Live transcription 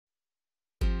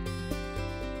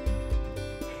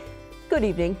Good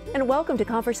evening and welcome to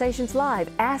Conversations Live,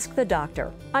 Ask the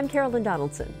Doctor. I'm Carolyn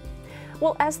Donaldson.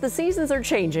 Well, as the seasons are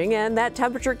changing and that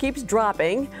temperature keeps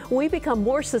dropping, we become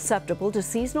more susceptible to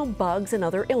seasonal bugs and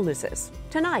other illnesses.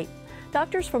 Tonight,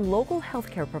 doctors from local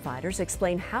healthcare providers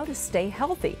explain how to stay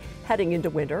healthy heading into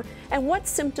winter and what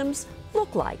symptoms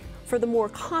look like for the more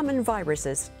common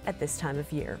viruses at this time of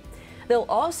year. They'll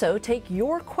also take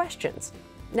your questions.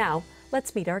 Now,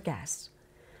 let's meet our guests.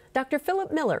 Dr.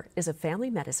 Philip Miller is a family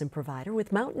medicine provider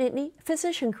with Mount Nittany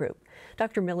Physician Group.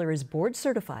 Dr. Miller is board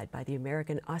certified by the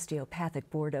American Osteopathic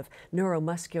Board of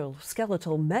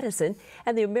Neuromusculoskeletal Medicine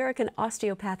and the American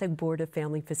Osteopathic Board of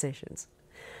Family Physicians.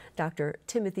 Dr.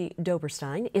 Timothy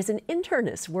Doberstein is an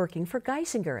internist working for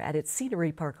Geisinger at its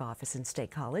Scenery Park office in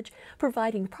State College,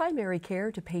 providing primary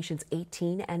care to patients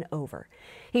 18 and over.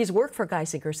 He's worked for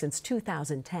Geisinger since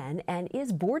 2010 and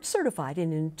is board certified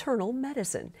in internal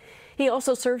medicine. He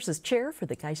also serves as chair for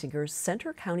the Geisinger's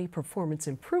Center County Performance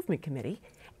Improvement Committee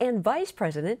and vice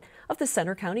president of the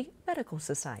Center County Medical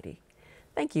Society.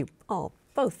 Thank you all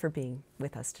both for being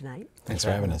with us tonight. Thanks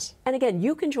for having us. And again,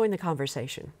 you can join the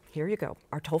conversation. Here you go.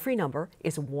 Our toll-free number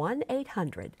is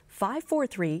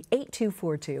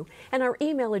 1-800-543-8242, and our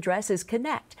email address is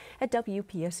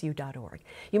connect@wpsu.org.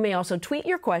 You may also tweet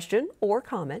your question or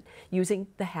comment using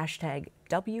the hashtag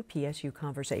WPSU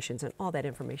Conversations, and all that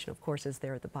information, of course, is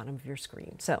there at the bottom of your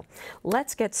screen. So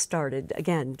let's get started.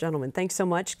 Again, gentlemen, thanks so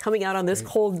much coming out on this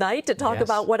cold night to talk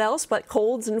about what else but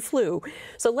colds and flu.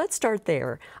 So let's start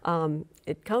there.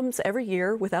 It comes every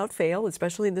year without fail,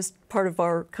 especially in this part of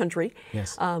our country.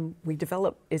 Yes. We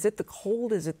develop, is it the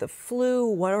cold, is it the flu?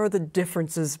 What are the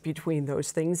differences between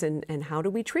those things, and how do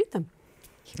we treat them?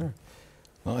 Sure.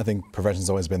 Well, I think prevention's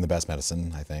always been the best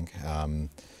medicine, I think.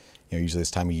 You know, usually this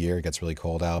time of year, it gets really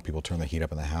cold out. People turn the heat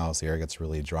up in the house. The air gets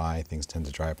really dry. Things tend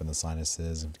to dry up in the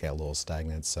sinuses and get a little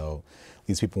stagnant. So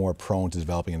leaves people more prone to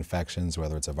developing infections,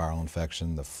 whether it's a viral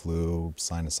infection, the flu,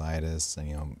 sinusitis, and,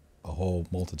 you know, a whole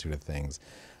multitude of things.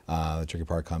 The tricky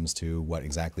part comes to what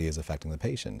exactly is affecting the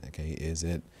patient. Okay, is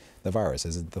it the virus?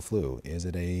 Is it the flu? Is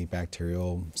it a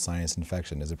bacterial sinus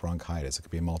infection? Is it bronchitis? It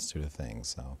could be a multitude of things.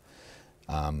 So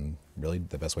really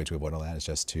the best way to avoid all that is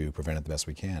just to prevent it the best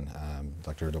we can.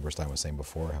 Dr. Doberstein was saying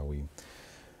before how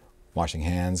washing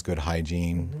hands, good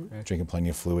hygiene, drinking plenty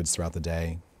of fluids throughout the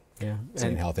day. Yeah,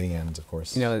 staying healthy, and of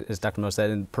course, you know, as Dr. Mo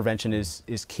said, and prevention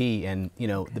is key. And you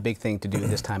know, the big thing to do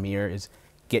this time of year is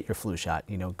get your flu shot.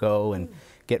 You know, go and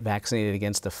get vaccinated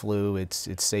against the flu. It's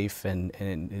safe and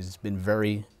it has been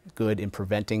very good in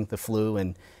preventing the flu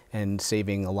and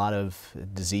saving a lot of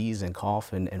disease and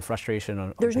cough and frustration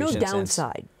on There's patients. no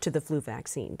downside to the flu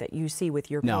vaccine that you see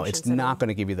with your patients? No, it's not going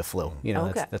to give you the flu. You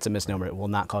know, that's a misnomer. It will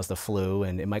not cause the flu,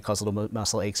 and it might cause a little bit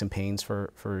muscle aches and pains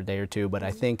for a day or two, but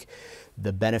I think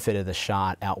the benefit of the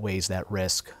shot outweighs that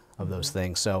risk of those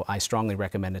things. So I strongly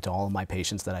recommend it to all of my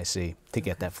patients that I see to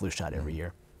get that flu shot every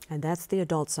year. And that's the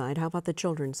adult side. How about the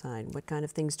children's side? What kind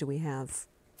of things do we have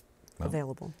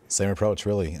available? Same approach,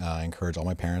 really. I encourage all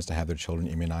my parents to have their children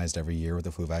immunized every year with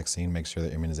the flu vaccine, make sure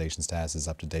their immunization status is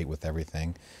up to date with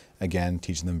everything. Again,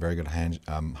 teaching them very good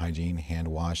hygiene, hand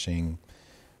washing,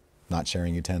 not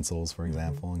sharing utensils, for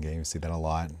example. Okay, we see that a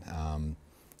lot.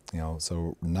 You know,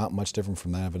 so not much different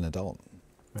from that of an adult.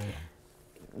 Right.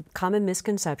 Common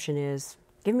misconception is,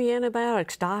 give me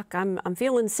antibiotics, doc. I'm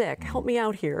feeling sick. Help me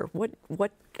out here. What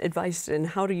advice and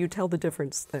how do you tell the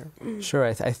difference there? Sure.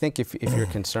 I think if you're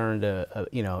concerned,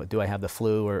 you know, do I have the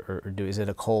flu or is it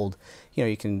a cold? You know,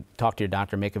 you can talk to your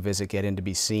doctor, make a visit, get in to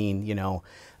be seen. You know,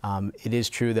 it is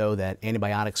true though that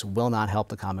antibiotics will not help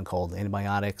the common cold.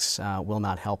 Antibiotics will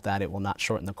not help that. It will not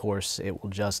shorten the course. It will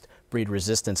just breed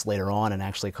resistance later on and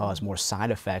actually cause more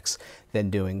side effects than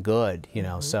doing good. You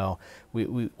know, so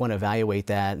we want to evaluate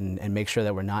that and make sure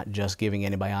that we're not just giving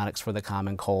antibiotics for the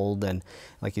common cold. And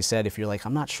like you said, if you're like,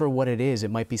 I'm not sure what it is,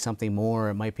 it might be something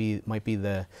more. It might be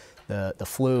the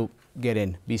flu. Get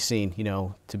in, be seen, you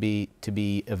know, to be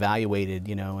evaluated,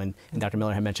 you know. And Dr.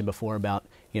 Miller had mentioned before about,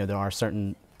 you know, there are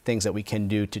certain things that we can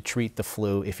do to treat the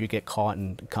flu if you get caught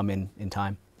and come in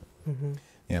time.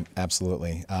 Yeah,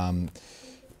 absolutely.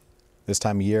 This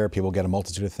time of year, people get a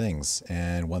multitude of things,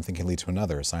 and one thing can lead to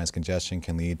another. Sinus congestion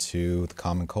can lead to the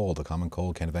common cold. The common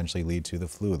cold can eventually lead to the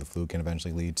flu. The flu can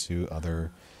eventually lead to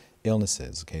other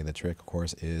illnesses. Okay, the trick, of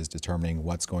course, is determining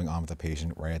what's going on with the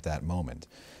patient right at that moment.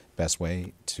 Best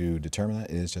way to determine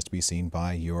that is just to be seen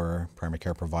by your primary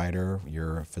care provider,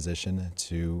 your physician,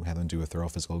 to have them do a thorough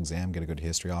physical exam, get a good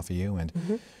history off of you,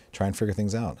 and try and figure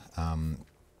things out. I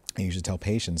usually tell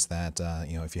patients that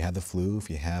you know, if you have the flu,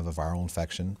 if you have a viral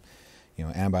infection, you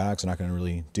know, antibiotics are not going to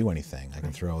really do anything. I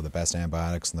can throw the best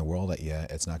antibiotics in the world at you,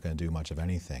 it's not going to do much of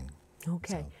anything.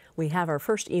 Okay. So. We have our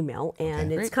first email,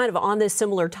 and Okay. it's kind of on this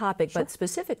similar topic, but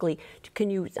specifically, can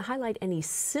you highlight any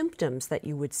symptoms that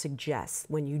you would suggest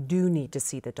when you do need to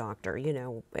see the doctor, you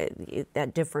know,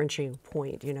 that differentiating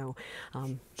point, you know?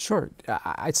 Sure.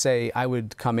 I'd say I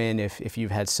would come in if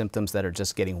you've had symptoms that are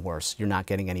just getting worse. You're not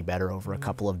getting any better over a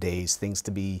couple of days. Things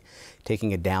to be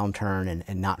taking a downturn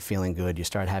and not feeling good. You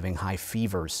start having high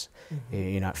fevers.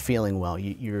 You're not feeling well.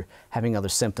 You're having other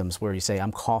symptoms where you say,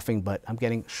 I'm coughing, but I'm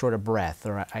getting short of breath,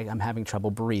 or I'm having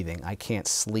trouble breathing. I can't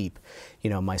sleep. You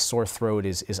know, my sore throat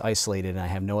is isolated and I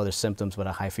have no other symptoms but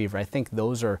a high fever. I think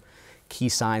those are key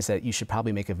signs that you should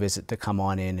probably make a visit to come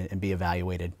on in and be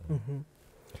evaluated.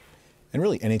 And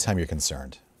really, anytime you're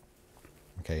concerned,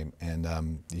 okay, and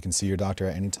you can see your doctor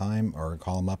at any time or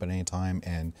call him up at any time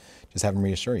and just have him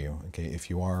reassure you, okay, if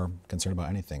you are concerned about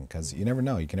anything, because you never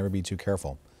know, you can never be too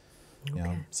careful, you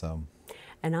know, so.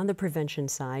 And on the prevention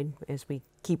side, as we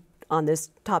keep on this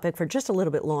topic for just a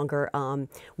little bit longer,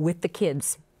 with the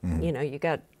kids, you know,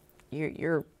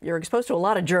 you're exposed to a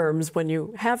lot of germs when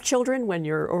you have children, when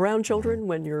you're around children,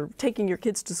 when you're taking your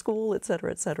kids to school, et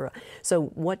cetera, et cetera. So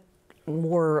what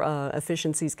more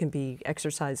efficiencies can be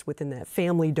exercised within that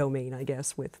family domain, I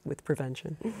guess, with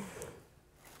prevention?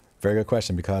 Very good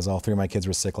question, because all 3 of my kids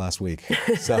were sick last week.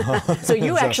 So, so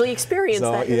you actually experienced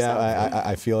that yourself. Yeah,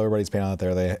 I feel everybody's pain out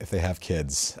there if they have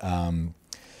kids.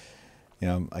 You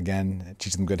know, again,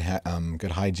 teach them good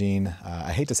hygiene.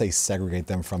 I hate to say segregate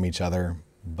them from each other,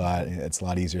 but it's a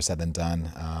lot easier said than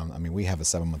done. I mean, we have a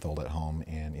 7-month-old at home,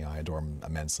 and you know, I adore him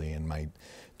immensely, and my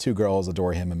 2 girls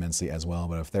adore him immensely as well.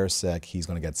 But if they're sick, he's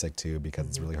going to get sick too, because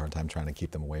it's a really hard time trying to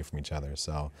keep them away from each other.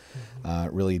 So,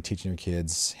 really teaching your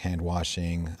kids hand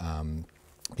washing,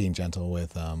 being gentle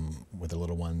with the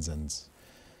little ones, and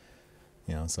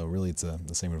you know, so really it's the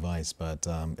same advice. But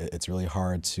it's really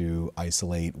hard to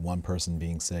isolate one person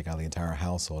being sick out of the entire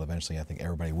household. Eventually, I think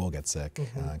everybody will get sick.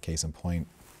 Case in point,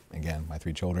 again, my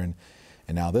 3 children,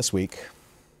 and now this week,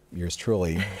 yours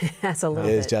truly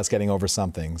is just getting over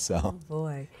something. So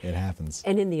it happens.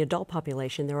 And in the adult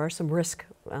population, there are some risk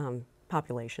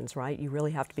populations, right? You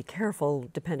really have to be careful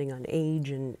depending on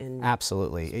age and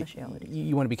absolutely.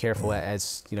 You want to be careful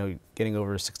as, you know, getting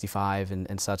over 65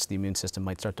 and such, the immune system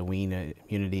might start to wean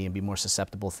immunity and be more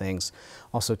susceptible to things.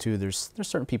 Also, too, there's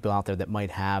certain people out there that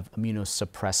might have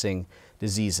immunosuppressing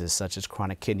diseases such as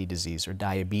chronic kidney disease or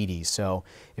diabetes. So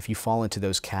if you fall into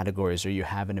those categories, or you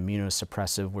have an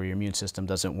immunosuppressive where your immune system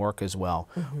doesn't work as well,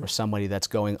 or somebody that's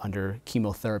going under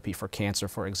chemotherapy for cancer,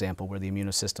 for example, where the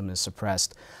immune system is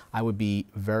suppressed, I would be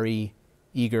very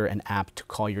eager and apt to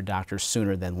call your doctor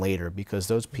sooner than later, because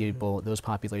those people, those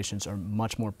populations are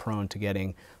much more prone to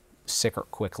getting sicker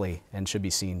quickly and should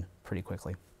be seen pretty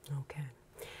quickly. Okay.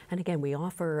 And again, we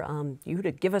offer you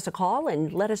to give us a call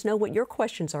and let us know what your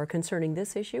questions are concerning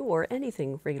this issue or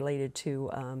anything related to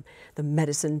the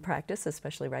medicine practice,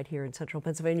 especially right here in Central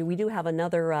Pennsylvania. We do have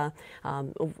another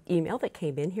email that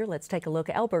came in here. Let's take a look.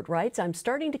 Albert writes, I'm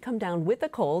starting to come down with a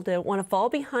cold. Don't want to fall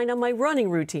behind on my running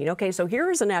routine. Okay, so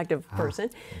here's an active person,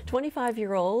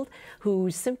 25-year-old,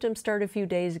 whose symptoms started a few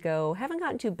days ago, haven't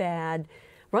gotten too bad,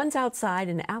 runs outside,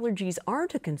 and allergies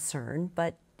aren't a concern,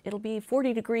 but it'll be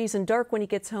 40 degrees and dark when he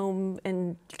gets home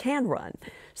and can run.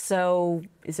 So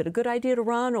is it a good idea to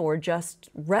run or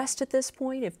just rest at this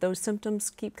point if those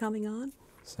symptoms keep coming on?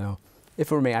 So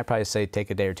if it were me, I'd probably say take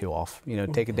a day or 2 off. You know,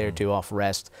 take a day or 2 off,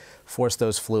 rest, force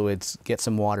those fluids, get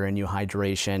some water in you,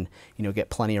 hydration, you know, get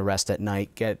plenty of rest at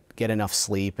night, get enough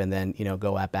sleep, and then, you know,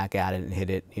 go back at it and hit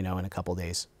it, you know, in a couple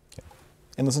days. Okay.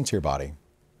 And listen to your body.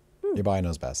 Your body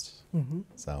knows best.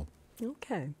 So.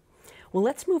 Okay. Well,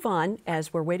 let's move on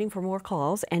as we're waiting for more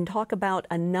calls and talk about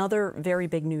another very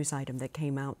big news item that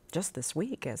came out just this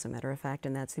week, as a matter of fact,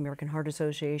 and that's the American Heart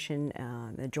Association,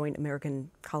 the Joint American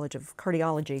College of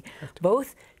Cardiology,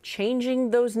 both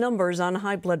changing those numbers on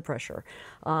high blood pressure.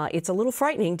 It's a little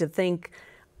frightening to think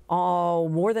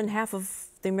more than half of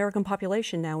the American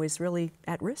population now is really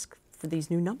at risk for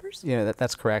these new numbers? Yeah,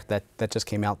 that's correct. That just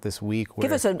came out this week.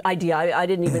 Give us an idea. I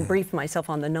didn't even brief myself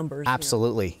on the numbers.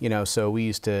 Absolutely. You know, so we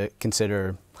used to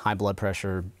consider high blood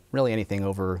pressure really anything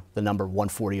over the number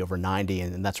 140 over 90,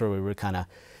 and that's where we would kind of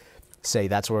say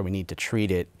that's where we need to treat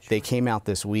it. They came out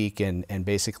this week and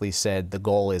basically said the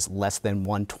goal is less than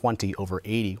 120 over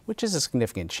 80, which is a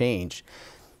significant change.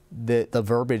 The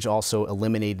verbiage also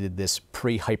eliminated this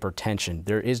pre-hypertension.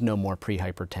 There is no more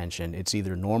pre-hypertension. It's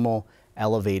either normal,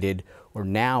 elevated, or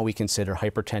now we consider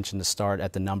hypertension to start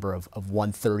at the number of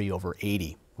 130 over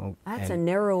 80. That's a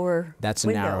narrower That's a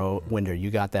narrow window. You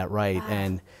got that right. Wow.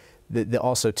 And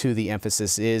also too, the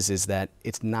emphasis is that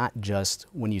it's not just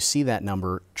when you see that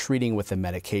number treating with the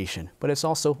medication, but it's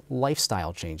also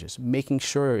lifestyle changes, making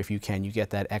sure if you can, you get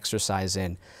that exercise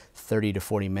in 30 to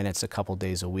 40 minutes a couple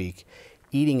days a week,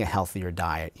 eating a healthier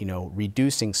diet, you know,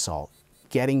 reducing salt,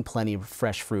 getting plenty of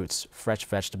fresh fruits, fresh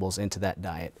vegetables into that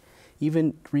diet,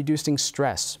 even reducing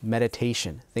stress,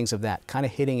 meditation, things of that, kind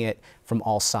of hitting it from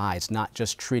all sides, not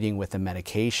just treating with the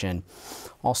medication.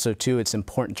 Also too, it's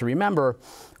important to remember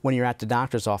when you're at the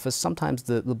doctor's office, sometimes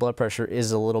the blood pressure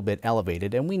is a little bit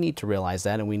elevated, and we need to realize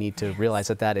that, and we need to realize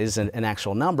that that is an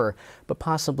actual number, but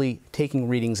possibly taking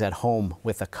readings at home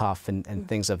with a cuff and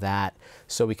things of that,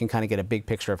 so we can kind of get a big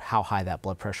picture of how high that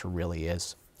blood pressure really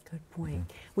is. Good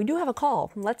point. We do have a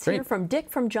call. Let's hear from Dick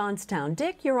from Johnstown.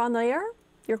 Dick, you're on the air.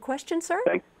 Your question, sir?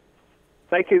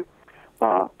 Thank you.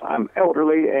 I'm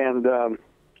elderly, and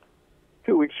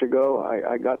 2 weeks ago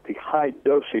I got the high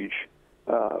dosage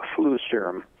flu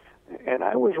serum, and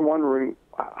I was wondering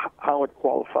how it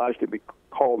qualifies to be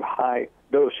called high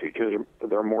dosage. Is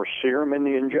there more serum in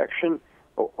the injection,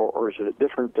 or is it a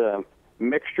different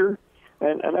mixture?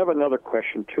 And I have another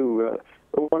question, too.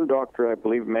 The one doctor, I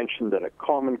believe, mentioned that a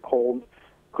common cold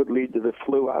could lead to the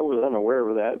flu. I was unaware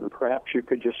of that, and perhaps you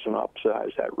could just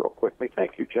synopsize that real quickly.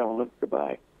 Thank you, gentlemen.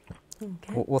 Goodbye.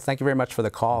 Okay. Well, thank you very much for the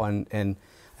call, and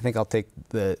I think I'll take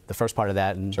the first part of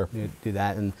that and do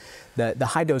that. And the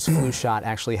high-dose flu shot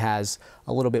actually has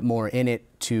a little bit more in it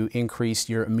to increase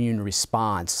your immune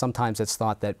response. Sometimes it's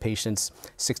thought that patients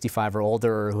 65 or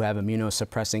older or who have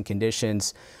immunosuppressing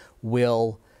conditions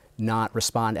will not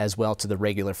respond as well to the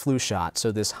regular flu shot.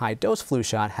 So this high-dose flu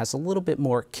shot has a little bit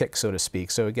more kick, so to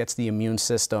speak. So it gets the immune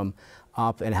system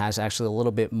up and has actually a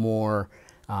little bit more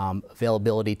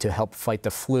availability to help fight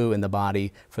the flu in the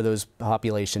body for those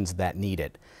populations that need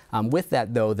it. With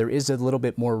that, though, there is a little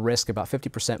bit more risk, about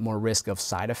 50% more risk of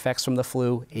side effects from the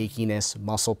flu, achiness,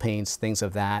 muscle pains, things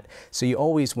of that. So you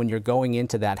always, when you're going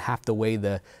into that, have to weigh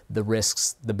the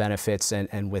risks, the benefits,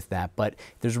 and with that. But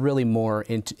there's really more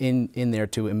in there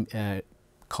to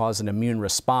cause an immune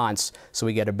response, so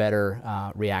we get a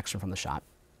better reaction from the shot.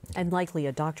 And likely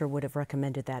a doctor would have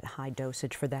recommended that high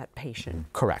dosage for that patient.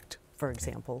 Correct. For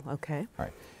example, okay. All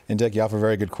right. And Dick, you have a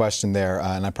very good question there,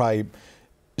 and I probably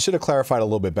should have clarified a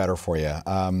little bit better for you.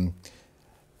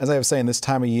 As I was saying, this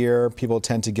time of year, people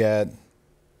tend to get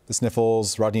the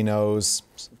sniffles, runny nose,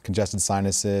 congested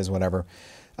sinuses, whatever.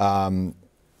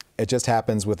 It just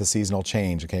happens with the seasonal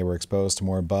change, okay? We're exposed to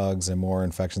more bugs and more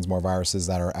infections, more viruses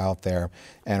that are out there,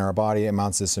 and our body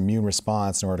mounts this immune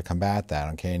response in order to combat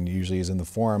that, okay? And usually is in the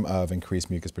form of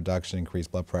increased mucus production,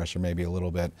 increased blood pressure, maybe a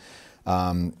little bit.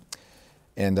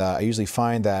 And I usually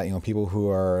find that, you know, people who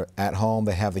are at home,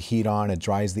 they have the heat on, it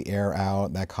dries the air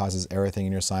out, that causes everything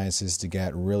in your sinuses to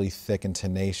get really thick and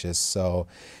tenacious. So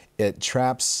it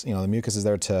traps, you know, the mucus is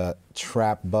there to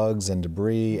trap bugs and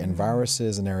debris and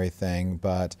viruses and everything,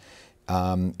 but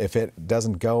if it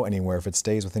doesn't go anywhere, if it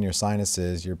stays within your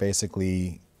sinuses, you're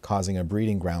basically causing a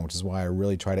breeding ground, which is why I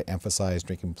really try to emphasize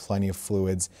drinking plenty of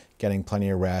fluids, getting plenty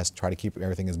of rest, try to keep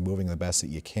everything as moving the best that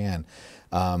you can.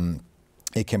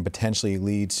 It can potentially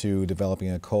lead to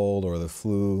developing a cold or the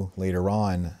flu later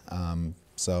on.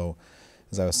 So,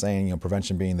 as I was saying, you know,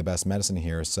 prevention being the best medicine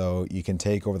here. So you can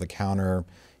take over-the-counter,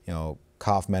 you know,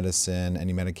 cough medicine,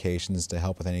 any medications to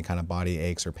help with any kind of body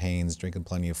aches or pains, drinking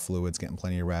plenty of fluids, getting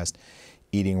plenty of rest,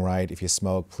 eating right. If you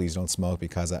smoke, please don't smoke,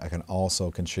 because that can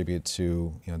also contribute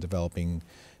to, you know, developing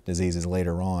diseases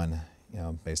later on, you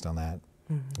know, based on that.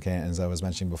 Okay, and as I was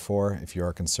mentioning before, if you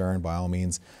are concerned, by all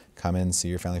means, come in, see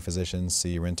your family physician,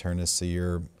 see your internist,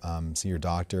 see your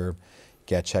doctor,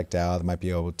 get checked out. They might be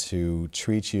able to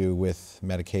treat you with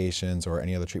medications or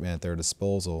any other treatment at their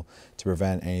disposal to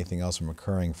prevent anything else from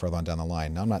occurring further on down the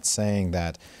line. Now, I'm not saying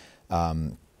that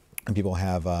when people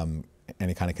have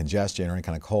any kind of congestion or any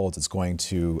kind of colds, it's going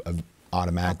to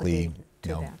automatically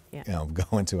go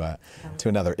into to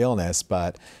another illness.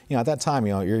 But, you know, at that time,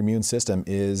 you know, your immune system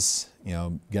is, you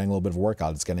know, getting a little bit of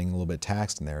workout. It's getting a little bit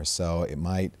taxed in there, so it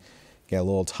might get a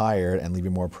little tired and leave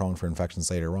you more prone for infections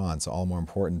later on. So all the more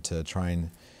important to try and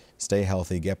stay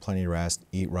healthy, get plenty of rest,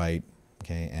 eat right,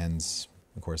 okay, and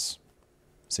of course,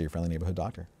 see your friendly neighborhood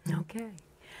doctor. Okay.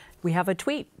 We have a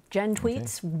tweet. Jen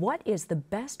tweets, what is the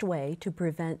best way to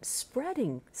prevent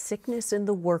spreading sickness in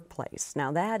the workplace?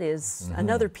 Now that is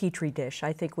another petri dish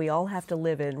I think we all have to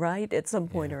live in, right, at some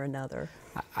point or another.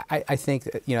 I think,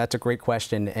 you know, that's a great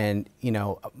question, and, you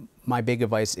know, my big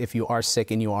advice, if you are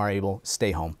sick and you are able,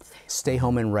 stay home. Stay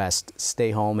home and rest.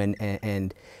 Stay home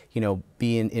and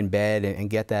be in bed and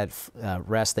get that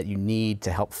rest that you need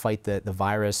to help fight the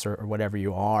virus or whatever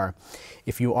you are.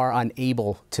 If you are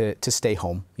unable to stay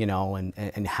home,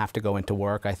 and have to go into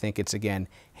work, I think it's, again,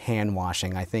 hand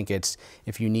washing. I think it's,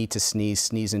 if you need to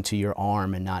sneeze into your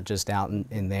arm and not just out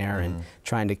in there, and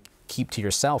trying to keep to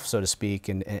yourself, so to speak,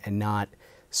 and not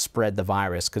spread the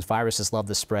virus, because viruses love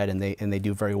to spread, and they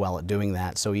do very well at doing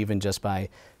that. So even just by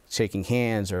shaking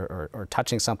hands or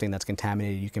touching something that's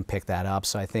contaminated, you can pick that up.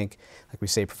 So I think, like we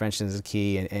say, prevention is the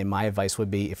key, and my advice would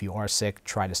be, if you are sick,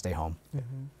 try to stay home.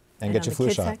 And get your flu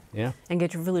shot. Yeah. And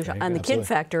get your flu shot. On the kid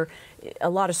factor, a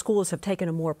lot of schools have taken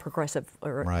a more progressive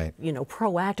or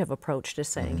proactive approach to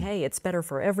saying, hey, it's better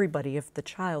for everybody if the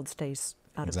child stays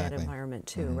out of that environment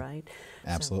too, right?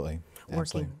 Absolutely.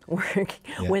 So working.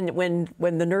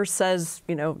 When the nurse says,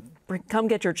 come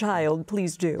get your child,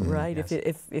 please do, right?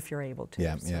 Yes. If you're able to.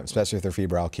 Yeah, so. Especially if they're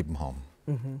febrile, keep them home.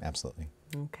 Absolutely.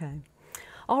 Okay.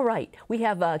 All right. We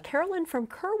have Carolyn from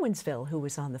Kerwinsville who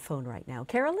is on the phone right now.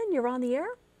 Carolyn, you're on the air.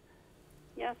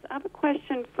 Yes, I have a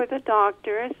question for the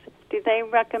doctors. Do they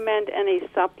recommend any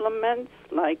supplements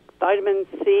like vitamin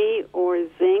C or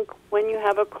zinc when you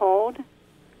have a cold?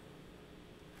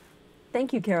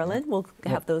 Thank you, Carolyn. We'll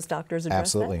have those doctors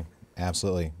address that.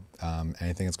 Absolutely.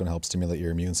 Anything that's going to help stimulate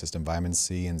your immune system. Vitamin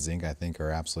C and zinc, I think,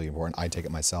 are absolutely important. I take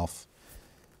it myself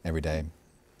every day.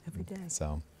 Every day.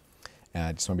 So, and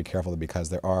I just want to be careful, because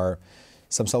there are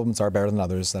some supplements are better than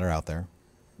others that are out there.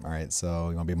 All right,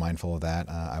 so you want to be mindful of that.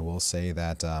 I will say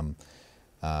that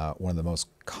one of the most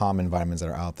common vitamins that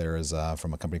are out there is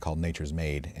from a company called Nature's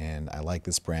Made, and I like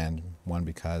this brand, one,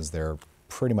 because they're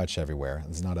pretty much everywhere.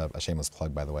 This is not a shameless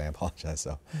plug, by the way, I apologize.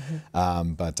 So,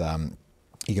 but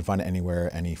you can find it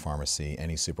anywhere, any pharmacy,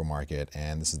 any supermarket,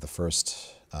 and this is the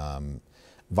first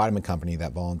vitamin company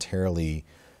that voluntarily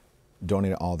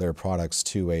donated all their products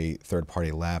to a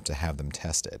third-party lab to have them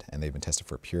tested, and they've been tested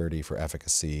for purity, for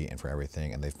efficacy, and for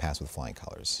everything, and they've passed with flying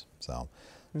colors. So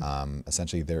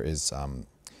essentially there is,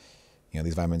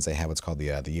 these vitamins, they have what's called the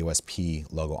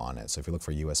USP logo on it. So if you look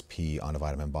for USP on a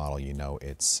vitamin bottle,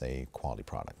 it's a quality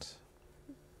product.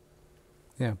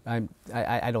 Yeah,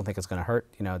 I don't think it's going to hurt,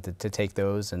 to take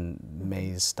those and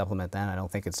may supplement that. I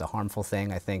don't think it's a harmful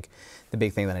thing. I think the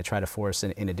big thing that I try to force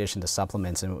in addition to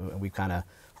supplements, and we've kind of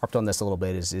harped on this a little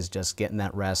bit, is just getting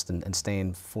that rest and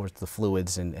staying for the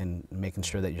fluids and making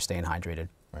sure that you're staying hydrated.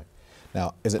 Right.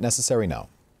 Now, is it necessary? No.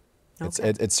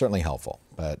 Okay. It's certainly helpful,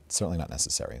 but certainly not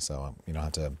necessary. So you don't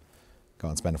have to go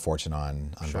and spend a fortune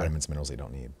on vitamins and minerals you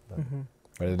don't need.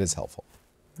 But it is helpful.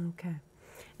 Okay.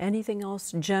 Anything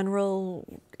else,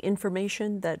 general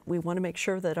information that we want to make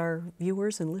sure that our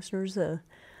viewers and listeners are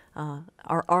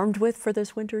armed with for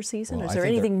this winter season? Well, is there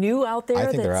anything new out there? I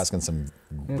think they're asking some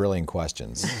brilliant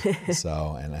questions.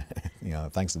 So, and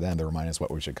thanks to them, they remind us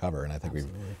what we should cover, and I think we've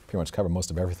pretty much covered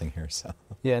most of everything here. So.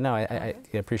 Yeah, no, I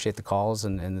appreciate the calls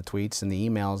and the tweets and the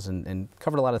emails, and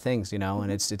covered a lot of things,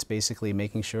 and it's basically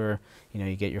making sure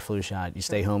you get your flu shot, you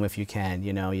stay home if you can,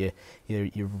 you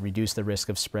reduce the risk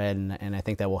of spread, and I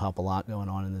think that will help a lot going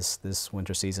on in this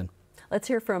winter season. Let's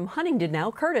hear from Huntingdon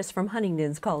now. Curtis from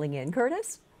Huntingdon's calling in.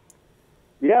 Curtis?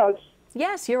 Yes.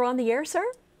 Yes, you're on the air, sir.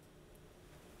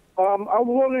 I was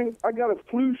wondering, I got a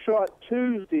flu shot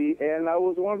Tuesday, and I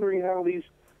was wondering how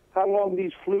long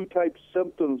these flu-type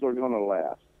symptoms are going to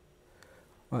last.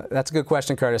 Well, that's a good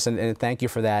question, Curtis, and thank you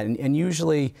for that. And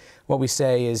usually what we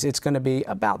say is it's going to be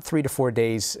about 3 to 4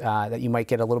 days that you might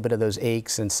get a little bit of those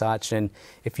aches and such. And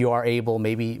if you are able,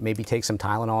 maybe take some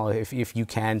Tylenol if you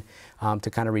can to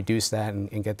kind of reduce that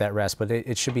and get that rest. But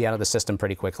it should be out of the system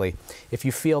pretty quickly. If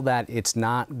you feel that it's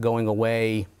not going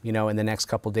away, in the next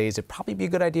couple of days, it'd probably be a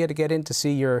good idea to get in to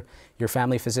see your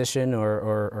family physician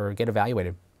or get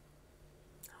evaluated.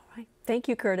 All right. Thank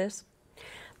you, Curtis.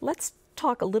 Let's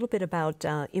talk a little bit about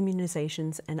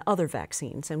immunizations and other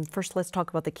vaccines. And first, let's talk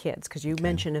about the kids, because you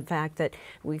mentioned, in fact, that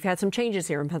we've had some changes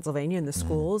here in Pennsylvania in the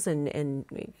schools, and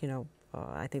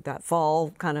I think that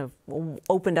fall kind of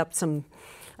opened up some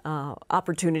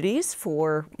opportunities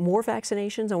for more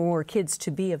vaccinations and more kids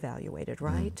to be evaluated,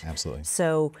 right? Absolutely.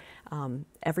 So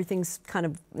everything's kind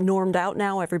of normed out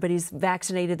now. Everybody's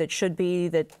vaccinated that should be,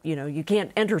 that you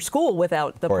can't enter school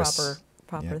without the proper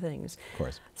things. Of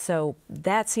course. So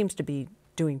that seems to be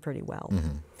doing pretty well.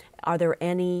 Are there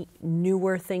any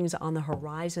newer things on the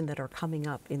horizon that are coming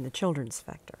up in the children's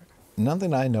sector?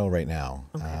 Nothing I know right now,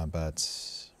 but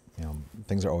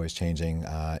things are always changing.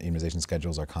 Immunization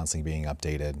schedules are constantly being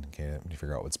updated to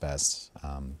figure out what's best.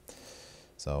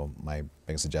 So my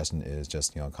biggest suggestion is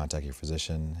just contact your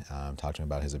physician, talk to him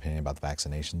about his opinion about the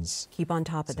vaccinations. Keep on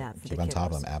top of that. Keep on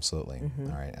top of them, absolutely.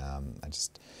 All right.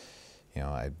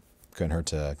 couldn't hurt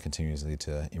to continuously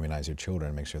to immunize your children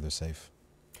and make sure they're safe.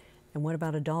 And what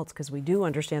about adults? Because we do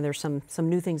understand there's some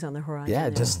new things on the horizon. Yeah,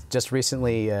 now. just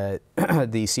recently, the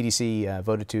CDC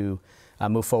voted to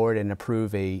move forward and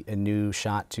approve a new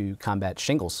shot to combat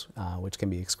shingles, which can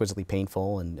be exquisitely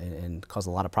painful and cause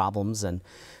a lot of problems. And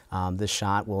this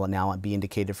shot will now be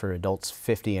indicated for adults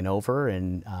 50 and over,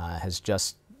 and has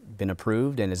just been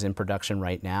approved and is in production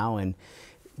right now. And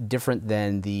different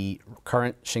than the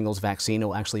current shingles vaccine, it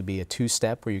will actually be a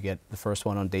two-step where you get the first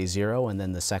one on day 0 and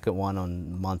then the second one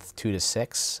on month 2 to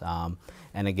 6.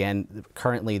 And again,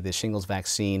 currently the shingles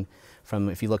vaccine,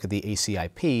 if you look at the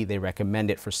ACIP, they recommend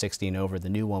it for 60 and over. The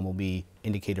new one will be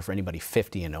indicated for anybody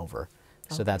 50 and over.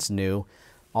 Okay. So that's new.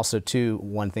 Also, too,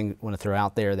 one thing I want to throw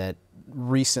out there that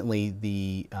recently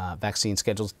the vaccine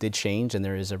schedules did change, and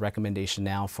there is a recommendation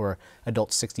now for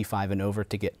adults 65 and over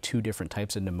to get 2 different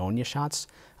types of pneumonia shots.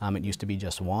 It used to be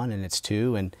just 1, and it's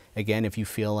 2. And again, if you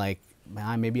feel like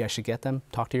maybe I should get them,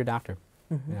 talk to your doctor.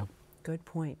 Mm-hmm. You know? Good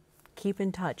point. Keep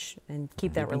in touch and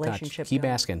keep that relationship Keep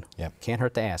going. asking. Yep. Can't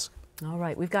hurt to ask. All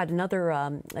right, we've got another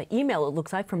email, it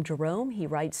looks like, from Jerome. He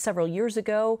writes, several years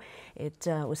ago, it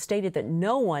was stated that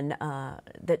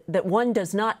that one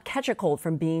does not catch a cold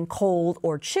from being cold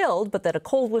or chilled, but that a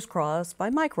cold was caused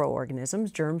by microorganisms,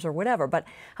 germs, or whatever. But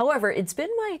however, it's been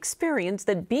my experience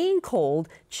that being cold,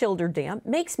 chilled, or damp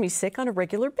makes me sick on a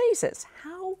regular basis.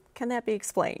 How can that be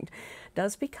explained?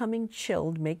 Does becoming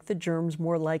chilled make the germs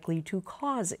more likely to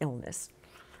cause illness?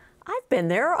 I've been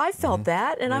there, I felt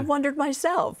that, and I've wondered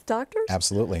myself. Doctors?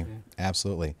 Absolutely,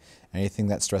 absolutely. Anything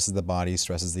that stresses the body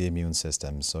stresses the immune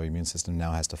system. So your immune system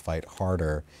now has to fight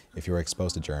harder if you're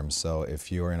exposed to germs. So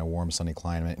if you're in a warm, sunny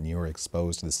climate and you're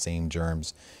exposed to the same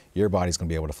germs, your body's going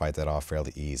to be able to fight that off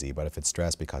fairly easy. But if it's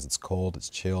stressed because it's cold, it's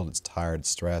chilled, it's tired, it's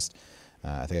stressed,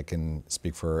 I think I can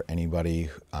speak for anybody,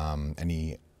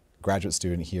 any graduate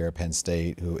student here at Penn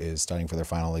State who is studying for their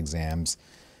final exams.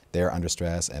 They're under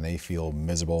stress and they feel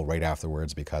miserable right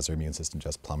afterwards because their immune system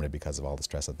just plummeted because of all the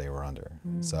stress that they were under.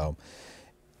 So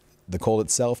the cold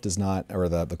itself does not, or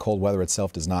the cold weather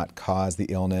itself does not cause the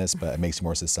illness, but it makes you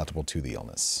more susceptible to the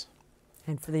illness.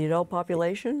 And for the adult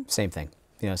population? Same thing.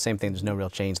 You know, same thing. There's no real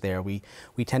change there. We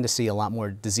tend to see a lot more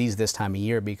disease this time of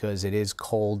year because it is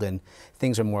cold and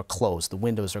things are more closed. The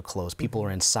windows are closed. People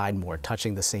are inside more,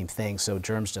 touching the same thing. So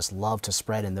germs just love to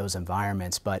spread in those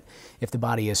environments. But if the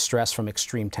body is stressed from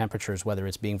extreme temperatures, whether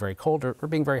it's being very cold or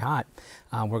being very hot,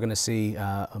 we're going to see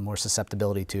a more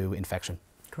susceptibility to infection.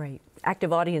 Great.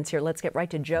 Active audience here. Let's get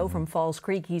right to Joe from Falls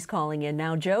Creek. He's calling in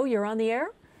now. Joe, you're on the air?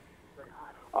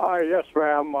 Yes,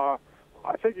 ma'am.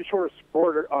 I think you sort of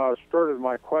started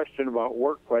my question about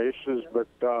workplaces, but...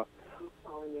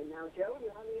 calling in now, Joe,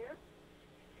 you're on the air?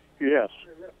 Yes.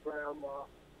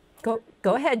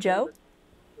 Go ahead, Joe.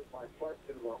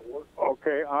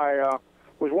 Okay, I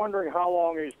was wondering how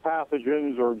long these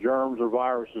pathogens or germs or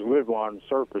viruses live on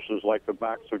surfaces like the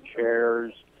backs of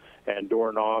chairs and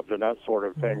doorknobs and that sort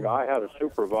of thing. I had a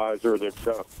supervisor that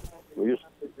was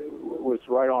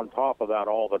right on top of that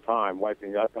all the time,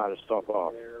 wiping that kind of stuff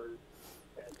off.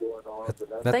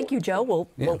 Thank you, Joe. We'll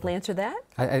answer that.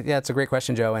 Yeah, it's a great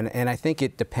question, Joe, and I think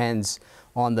it depends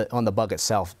on the bug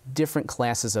itself. Different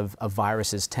classes of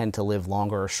viruses tend to live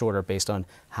longer or shorter based on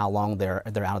how long they're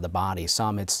out of the body.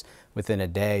 Some it's within a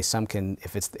day. Some can,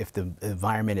 if the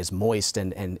environment is moist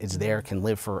and it's there, can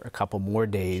live for a couple more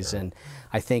days. Sure. And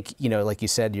I think, you know, like you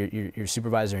said, your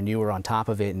supervisor and you were on top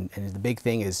of it, and the big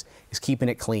thing is keeping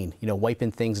it clean. You know,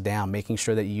 wiping things down, making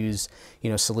sure that you use, you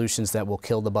know, solutions that will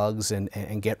kill the bugs and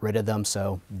get rid of them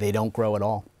so they don't grow at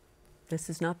all. This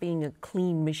is not being a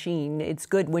clean machine. It's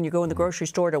good when you go in the grocery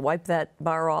store to wipe that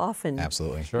bar off, and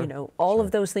absolutely, you know, all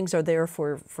of those things are there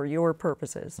for your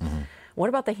purposes. What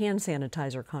about the hand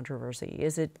sanitizer controversy?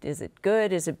 Is it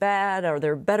good? Is it bad? Are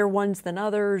there better ones than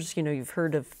others? You know, you've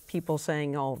heard of people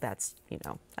saying, "Oh, that's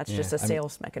just a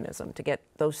sales mechanism to get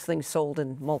those things sold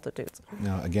in multitudes."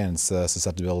 No, again, it's the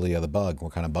susceptibility of the bug.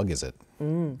 What kind of bug is it?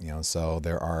 You know, so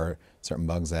there are certain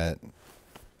bugs that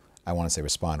I want to say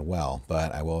respond well,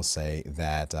 but I will say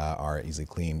that are easily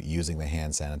cleaned using the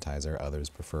hand sanitizer. Others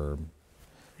but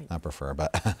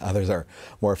others are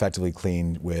more effectively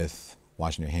cleaned with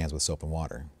washing your hands with soap and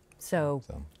water. So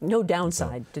no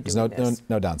downside to doing this.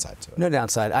 No downside to it. No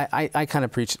downside. I kind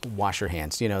of preach wash your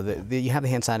hands. You know, you have the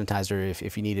hand sanitizer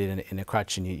if you need it in a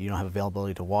crutch and you don't have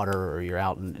availability to water, or you're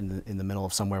out in the middle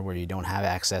of somewhere where you don't have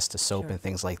access to soap and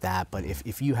things like that. But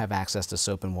if you have access to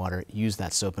soap and water, use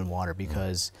that soap and water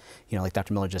because, you know, like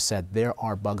Dr. Miller just said, there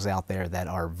are bugs out there that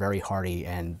are very hardy,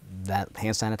 and that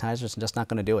hand sanitizer is just not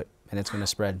going to do it, and it's going to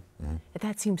spread.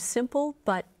 That seems simple,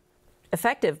 but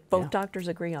effective. Both doctors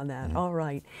agree on that. All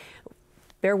right.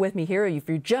 Bear with me here. If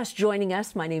you're just joining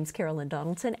us, my name's Carolyn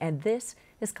Donaldson, and this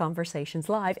is Conversations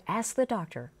Live. Ask the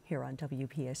Doctor here on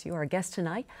WPSU. Our guest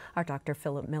tonight are Dr.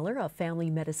 Philip Miller, a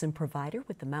family medicine provider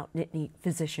with the Mount Nittany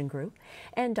Physician Group,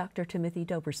 and Dr. Timothy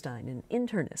Doberstein, an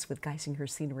internist with Geisinger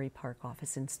Scenery Park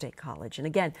office in State College. And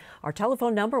again, our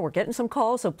telephone number, we're getting some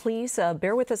calls, so please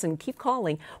bear with us and keep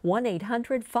calling,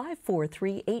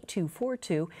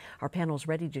 1-800-543-8242. Our panel's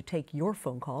ready to take your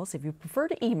phone calls. If you prefer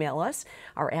to email us,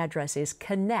 our address is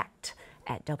connect@wpsu.org.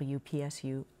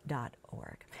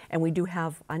 And we do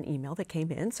have an email that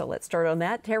came in, so let's start on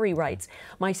that. Terry writes,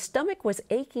 my stomach was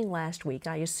aching last week.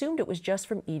 I assumed it was just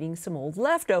from eating some old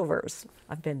leftovers.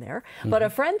 I've been there. But a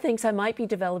friend thinks I might be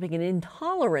developing an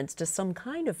intolerance to some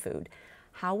kind of food.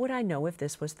 How would I know if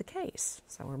this was the case?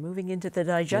 So we're moving into the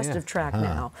digestive tract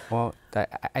now. Well,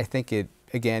 I think it,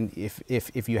 again,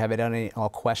 if you have it on any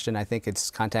question, I think it's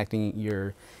contacting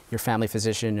your family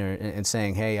physician and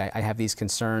saying, hey, I have these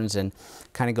concerns, and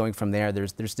kind of going from there.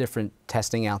 There's different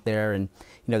testing out there, and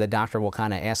the doctor will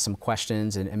kind of ask some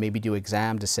questions and maybe do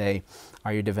exam to say,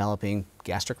 are you developing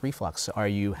gastric reflux? Are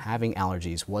you having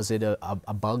allergies? Was it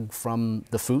a bug from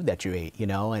the food that you ate?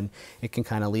 And it can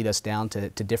kind of lead us down to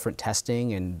different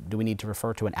testing, and do we need to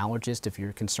refer to an allergist if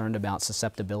you're concerned about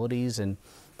susceptibilities, and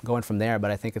going from there.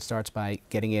 But I think it starts by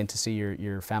getting in to see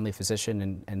your family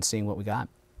physician and seeing what we got.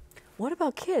 What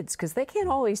about kids? Because they can't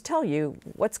always tell you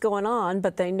what's going on,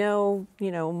 but they know,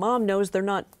 mom knows they're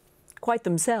not quite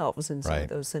themselves in some of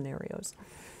those scenarios.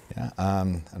 Yeah,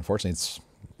 unfortunately,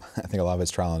 I think a lot of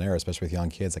it's trial and error, especially with young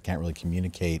kids that can't really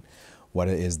communicate what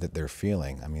it is that they're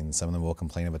feeling. I mean, some of them will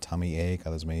complain of a tummy ache,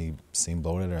 others may seem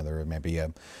bloated, or there may be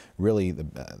really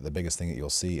the biggest thing that you'll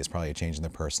see is probably a change in their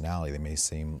personality. They may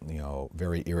seem,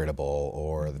 very irritable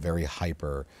or very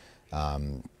hyper,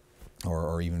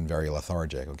 or even very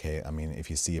lethargic, okay? I mean, if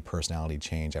you see a personality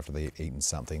change after they've eaten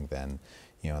something, then,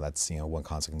 that's, one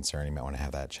cause of concern. You might want to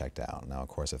have that checked out. Now, of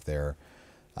course, if they're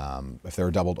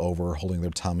doubled over, holding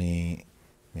their tummy,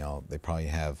 they probably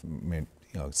have, it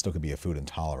still could be a food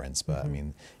intolerance, but I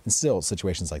mean, in still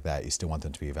situations like that, you still want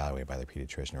them to be evaluated by their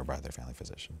pediatrician or by their family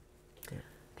physician.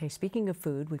 Okay, speaking of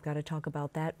food, we've got to talk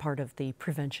about that part of the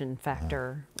prevention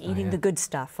factor, eating the good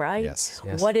stuff, right? Yes.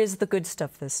 What is the good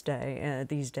stuff these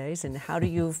days, and how do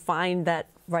you find that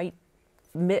right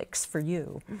mix for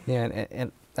you? Yeah,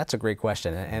 and that's a great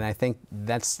question, and I think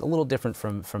that's a little different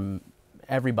from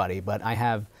everybody, but I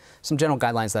have some general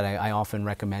guidelines that I often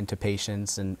recommend to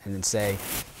patients and say,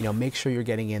 make sure you're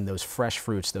getting in those fresh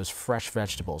fruits, those fresh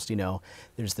vegetables.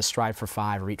 There's the strive for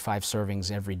 5 or eat 5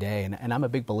 servings every day, and I'm a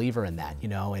big believer in that,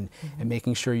 and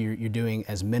making sure you're doing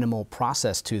as minimal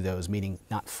process to those, meaning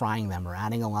not frying them or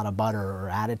adding a lot of butter or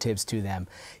additives to them,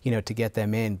 to get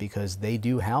them in, because they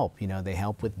do help. They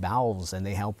help with bowels, and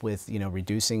they help with,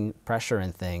 reducing pressure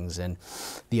and things. And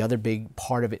the other big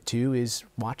part of it too is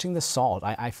watching the salt.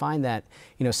 I find that,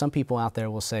 some people out there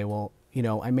will say, well,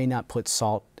 I may not put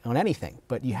salt on anything,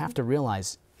 but you have to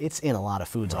realize it's in a lot of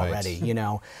foods already.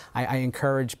 I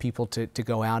encourage people to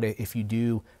go out, if you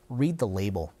do, read the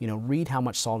label, read how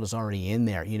much salt is already in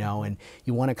there, and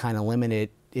you want to kind of limit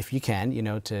it, if you can,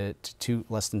 to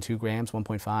less than 2 grams,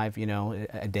 1.5,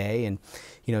 a day, and,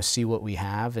 see what we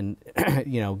have, and,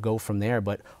 go from there.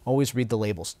 But always read the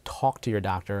labels. Talk to your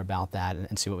doctor about that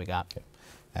and see what we got. Okay.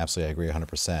 Absolutely, I agree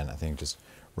 100%. I think just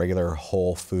regular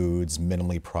whole foods,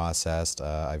 minimally processed.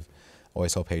 I've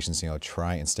always told patients,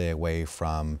 try and stay away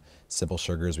from simple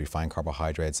sugars, refined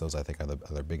carbohydrates. Those, I think, are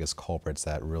the biggest culprits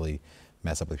that really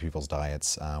mess up with people's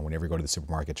diets. Whenever you go to the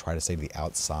supermarket, try to stay to the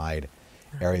outside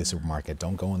area of the supermarket.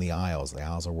 Don't go in the aisles. The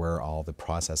aisles are where all the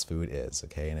processed food is,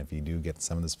 okay? And if you do get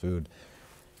some of this food,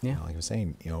 like I was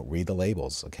saying, read the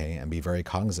labels, okay, and be very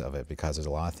cognizant of it, because there's a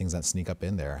lot of things that sneak up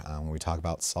in there. When we talk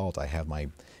about salt, I have my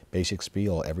basic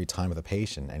spiel every time with a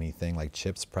patient. Anything like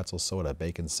chips, pretzel, soda,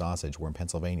 bacon, sausage. We're in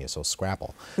Pennsylvania, so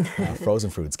scrapple. Frozen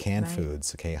foods, canned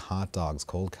foods, okay, hot dogs,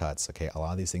 cold cuts, okay. A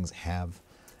lot of these things have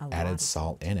added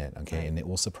salt in it, okay, and it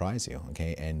will surprise you,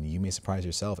 okay, and you may surprise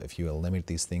yourself if you eliminate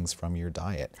these things from your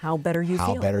diet. How better you feel.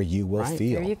 How better you will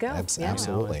feel. There you go.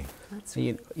 Absolutely.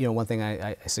 One thing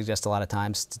I suggest a lot of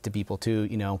times to people too,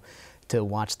 to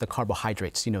watch the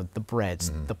carbohydrates, the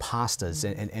breads, the pastas,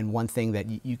 and one thing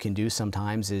that you can do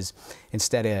sometimes is,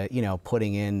 instead of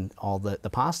putting in all the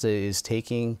pasta, is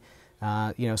taking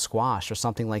squash or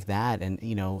something like that, and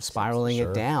spiraling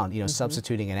it down,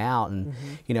 substituting it out, and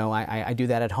I do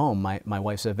that at home. My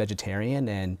wife's a vegetarian,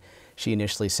 and she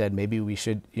initially said maybe we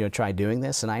should try doing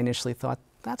this, and I initially thought,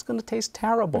 that's going to taste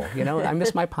terrible. I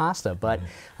miss my pasta, but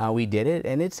we did it,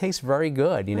 and it tastes very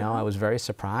good. I was very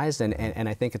surprised, and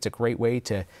I think it's a great way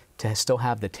to still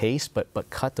have the taste, but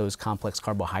cut those complex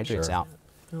carbohydrates out.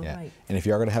 All Yeah. right. And if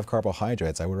you are going to have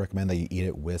carbohydrates, I would recommend that you eat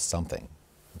it with something.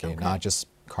 Okay. Not just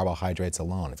carbohydrates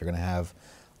alone. If you're going to have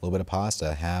a little bit of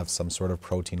pasta, have some sort of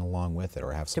protein along with it,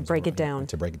 or have some To break sort it down.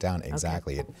 To break it down,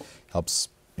 exactly. It helps,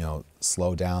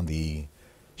 slow down the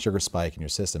sugar spike in your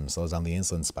system, slows down the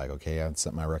insulin spike. Okay, that's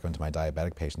something I recommend to my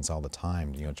diabetic patients all the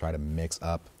time. Try to mix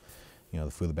up,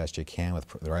 the food the best you can with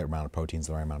the right amount of proteins,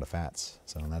 the right amount of fats.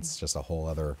 So that's just a whole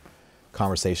other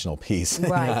conversational piece.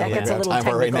 Right, that gets a little time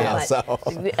for technical. right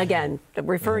now, but again,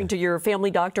 referring to your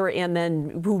family doctor, and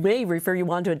then who may refer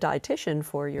you on to a dietitian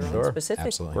for your own specific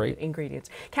Absolutely. ingredients.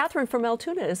 Catherine from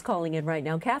Altoona is calling in right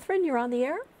now. Catherine, you're on the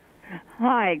air.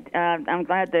 Hi, I'm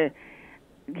glad to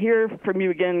hear from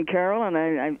you again, Carol,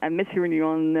 and I miss hearing you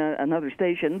on another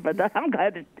station, but I'm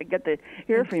glad to get to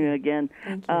hear from you again.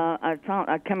 Thank you.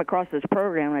 I came across this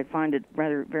program, and I find it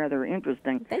rather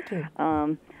interesting. Thank you.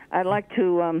 I'd like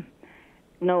to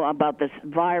know about this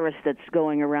virus that's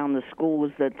going around the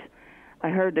schools. That I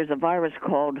heard there's a virus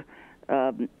called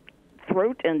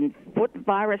throat and foot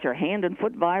virus, or hand and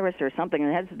foot virus, or something.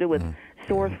 It has to do with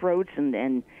sore throats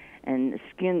and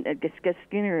skin. It gets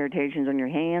skin irritations on your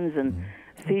hands and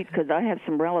feet. Because I have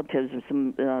some relatives and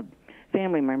some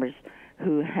family members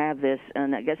who have this,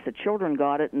 and I guess the children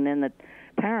got it, and then the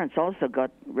parents also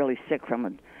got really sick from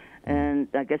it. And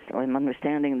I guess I'm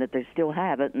understanding that they still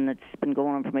have it, and it's been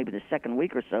going on for maybe the second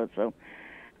week or so. So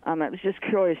I was just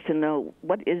curious to know,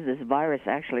 what is this virus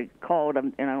actually called?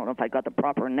 And I don't know if I got the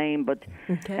proper name, but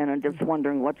and I'm just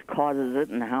wondering what causes it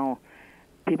and how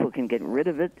people can get rid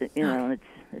of it.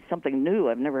 It's something new.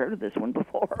 I've never heard of this one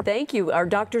before. Thank you. Our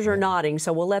doctors are nodding,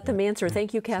 so we'll let them answer.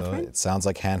 Thank you, Catherine. So it sounds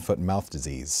like hand, foot, and mouth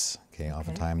disease. Okay,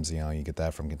 oftentimes, you get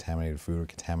that from contaminated food or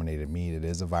contaminated meat. It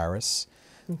is a virus.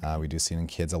 We do see it in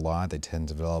kids a lot. They tend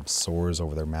to develop sores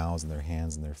over their mouths and their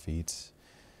hands and their feet.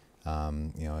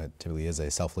 It typically is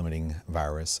a self-limiting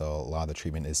virus, so a lot of the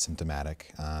treatment is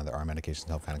symptomatic. There are medications to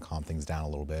help kind of calm things down a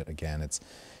little bit. Again, it's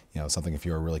something, if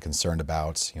you're really concerned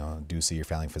about, do see your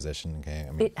family physician.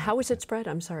 Okay. How is it spread?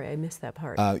 I'm sorry, I missed that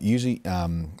part. Usually,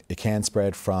 it can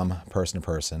spread from person to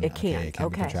person. It can. Okay. It can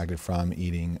be contracted from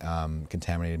eating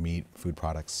contaminated meat, food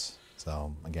products.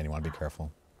 So again, you want to be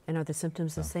careful. And are the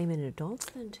symptoms the same in adults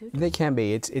then too? They can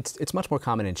be. It's much more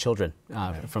common in children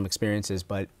from experiences,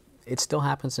 but it still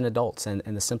happens in adults, and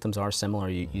the symptoms are similar.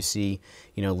 You see,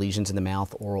 lesions in the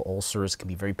mouth, oral ulcers can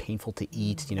be very painful to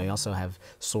eat. You also have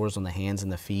sores on the hands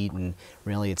and the feet, and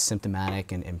really it's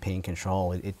symptomatic and pain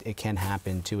control. It can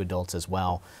happen to adults as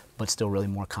well, but still really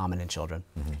more common in children.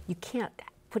 You can't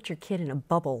put your kid in a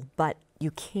bubble, but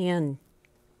you can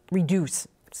reduce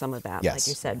some of that, like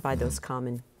you said, by those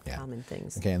common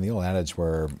things. Okay, and the old adage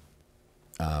where,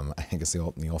 I think it's the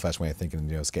old-fashioned way of thinking,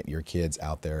 is get your kids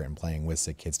out there and playing with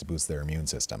sick kids to boost their immune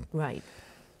system. Right.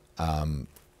 I'm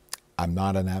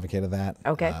not an advocate of that.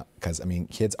 Okay. Because,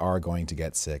 kids are going to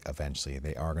get sick eventually.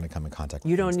 They are going to come in contact with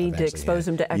You don't things need to eventually. expose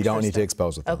them to extra You don't need stuff. to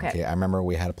expose with them. Okay. I remember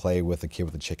we had to play with a kid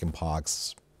with the chicken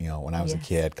pox, when I was a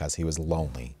kid, because he was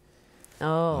lonely.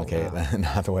 Oh. Okay,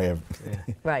 not the way of.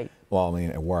 Right. Well,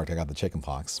 it worked. I got the chicken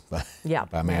pox, but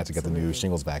I may have to get the new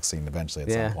shingles vaccine eventually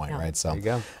at some point, right? So, there you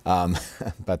go.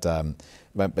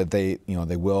 but they,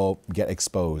 they will get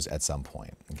exposed at some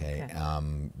point. Okay,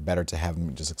 better to have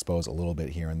them just exposed a little bit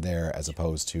here and there, as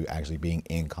opposed to actually being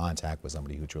in contact with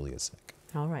somebody who truly is sick.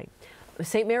 All right.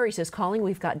 St. Mary's is calling.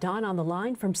 We've got Don on the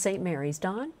line from St. Mary's.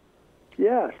 Don?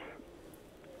 Yes.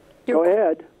 Go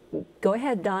ahead. Go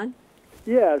ahead, Don.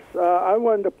 Yes, I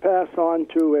wanted to pass on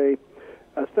to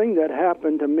a thing that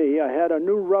happened to me. I had a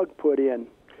new rug put in,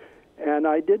 and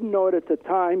I didn't know it at the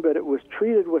time, but it was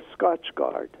treated with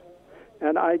Scotchgard.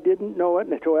 And I didn't know it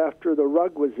until after the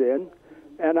rug was in,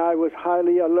 and I was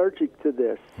highly allergic to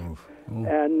this.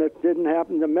 And it didn't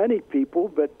happen to many people,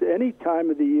 but any time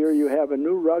of the year you have a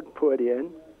new rug put in,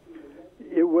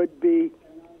 it would be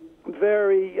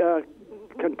very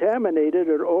contaminated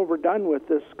or overdone with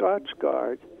this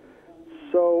Scotchgard.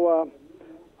 So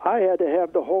I had to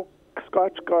have the whole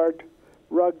Scotchgard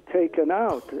rug taken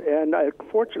out, and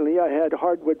fortunately I had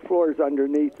hardwood floors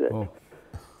underneath it. Oh,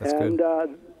 that's and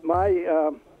good.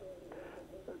 My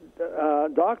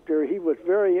doctor, he was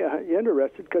very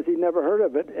interested because he never heard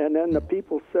of it, and then the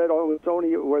people said, oh, it's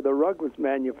only where the rug was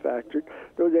manufactured.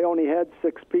 Though they only had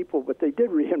 6 people, but they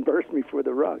did reimburse me for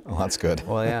the rug. Well, that's good.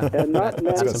 Well, yeah. And not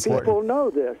many That's people know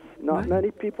this. Not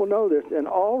many people know this. And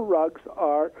all rugs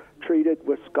are treated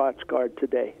with Scotchgard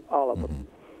today, all of them.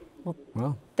 Well,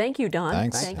 Well, thank you, Don.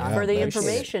 Thanks. Thank you Yeah, for the thanks.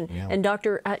 information. Yeah. And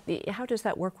Doctor, how does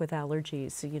that work with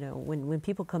allergies? You know, when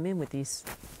people come in with these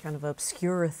kind of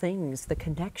obscure things, the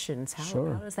connections,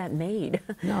 how is that made?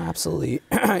 No, absolutely.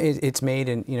 It's made,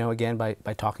 and again, by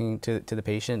talking to the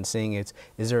patient and seeing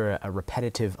is there a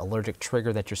repetitive allergic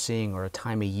trigger that you're seeing, or a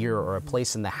time of year, or a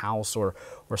place in the house, or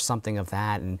something of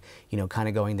that, and kind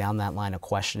of going down that line of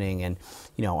questioning, and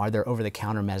are there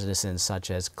over-the-counter medicines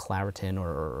such as Claritin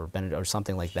or Benadryl or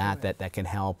something like that can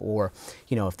help, or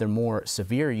if they're more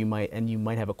severe, you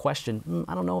might have a question.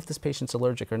 I don't know if this patient's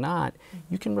allergic or not.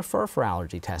 You can refer for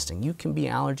allergy testing. You can be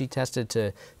allergy tested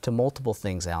to multiple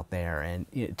things out there,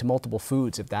 and to multiple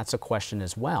foods if that's a question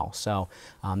as well. So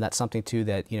that's something too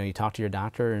that you talk to your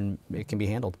doctor and it can be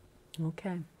handled.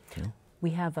 Okay. Yeah.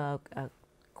 We have a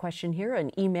question here,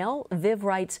 an email. Viv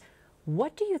writes,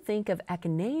 what do you think of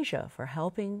echinacea for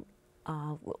helping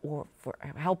or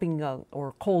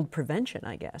cold prevention,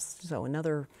 I guess? So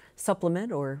another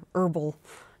supplement or herbal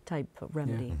type of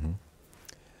remedy. Yeah. Mm-hmm.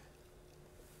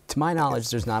 To my knowledge,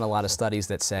 there's not a lot of studies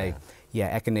that say,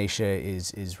 echinacea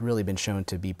is really been shown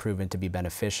to be proven to be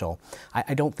beneficial.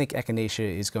 I don't think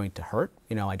echinacea is going to hurt.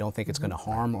 I don't think it's going to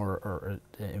harm or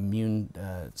immune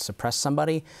suppress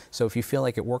somebody. So if you feel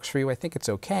like it works for you, I think it's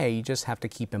okay. You just have to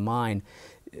keep in mind,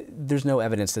 there's no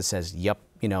evidence that says, yep,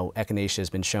 echinacea has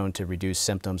been shown to reduce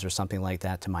symptoms or something like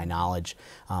that, to my knowledge.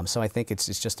 So I think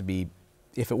it's just to be,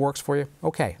 if it works for you,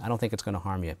 okay. I don't think it's going to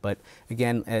harm you. But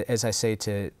again, as I say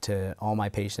to all my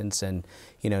patients, and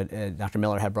Dr.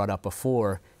 Miller had brought up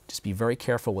before, just be very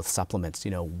careful with supplements.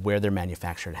 Where they're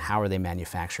manufactured, how are they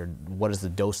manufactured, what is the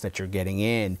dose that you're getting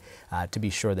in, to be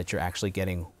sure that you're actually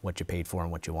getting what you paid for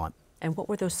and what you want. And what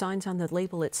were those signs on the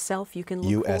label itself you can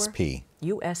look USP. for?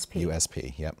 USP.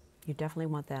 USP. Yep. You definitely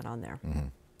want that on there.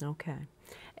 Mm-hmm. Okay.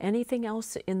 Anything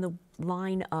else in the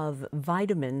line of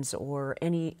vitamins or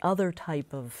any other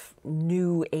type of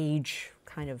new age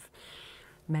kind of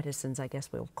medicines, I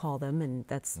guess we'll call them, and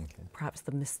that's perhaps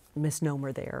the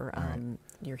misnomer there.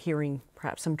 You're hearing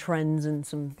perhaps some trends and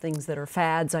some things that are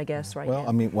fads, I guess, right now.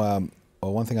 I mean, well,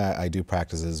 one thing I do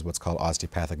practice is what's called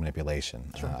osteopathic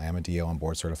manipulation. Sure. I am a DO on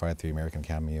board certified through the American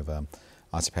Academy of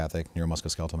Osteopathic,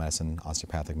 Neuromusculoskeletal Medicine,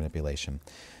 Osteopathic Manipulation.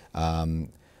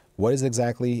 What is it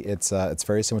exactly? It's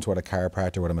very similar to what a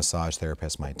chiropractor, what a massage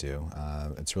therapist might do.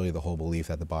 It's really the whole belief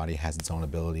that the body has its own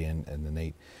ability and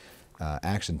innate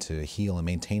action to heal and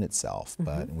maintain itself,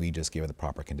 but we just give it the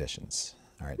proper conditions.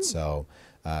 All right, so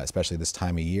especially this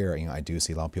time of year, I do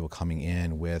see a lot of people coming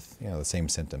in with the same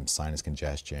symptoms: sinus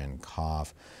congestion,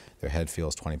 cough. Their head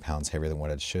feels 20 pounds heavier than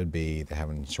what it should be. They're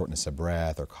having shortness of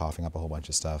breath or coughing up a whole bunch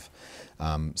of stuff.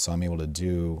 So I'm able to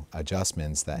do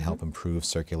adjustments that help improve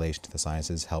circulation to the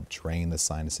sinuses, help drain the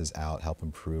sinuses out, help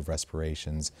improve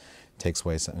respirations, takes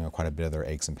away quite a bit of their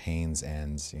aches and pains.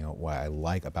 And what I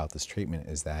like about this treatment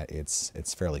is that it's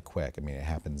fairly quick. I mean, it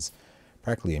happens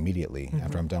practically immediately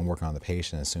after I'm done working on the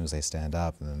patient. As soon as they stand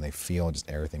up, and then they feel just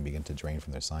everything begin to drain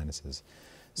from their sinuses.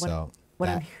 So.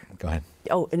 Go ahead.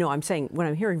 Oh, no, I'm saying what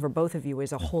I'm hearing from both of you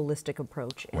is a holistic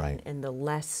approach, and the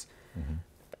less,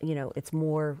 it's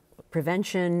more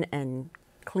prevention and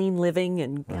clean living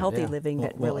and healthy living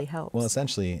that really helps. Well,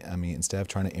 essentially, I mean, instead of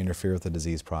trying to interfere with the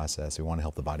disease process, we want to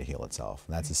help the body heal itself.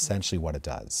 And that's essentially what it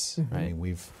does. I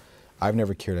mean, I've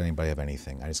never cured anybody of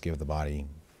anything. I just give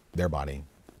their body,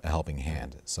 a helping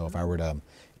hand. So if I were to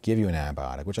give you an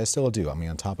antibiotic, which I still do. I mean,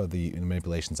 on top of the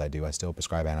manipulations I do, I still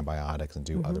prescribe antibiotics and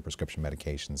do other prescription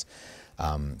medications.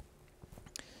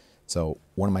 So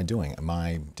what am I doing?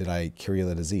 Did I cure you of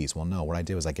the disease? Well, no. What I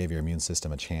did was I gave your immune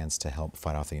system a chance to help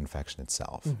fight off the infection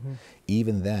itself.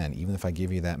 Even then, even if I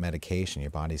give you that medication, your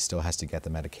body still has to get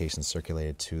the medication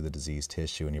circulated to the diseased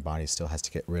tissue, and your body still has to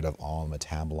get rid of all the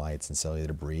metabolites and cellular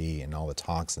debris and all the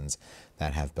toxins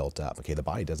that have built up. Okay, the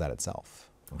body does that itself.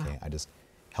 Okay, I just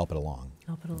help it along.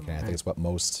 Okay, I think it's what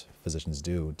most physicians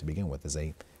do to begin with, is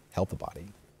they help the body.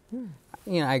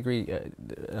 I agree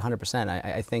 100%.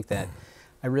 I think that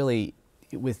I really,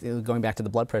 with going back to the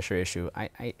blood pressure issue,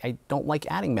 I don't like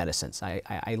adding medicines.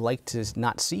 I like to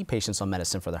not see patients on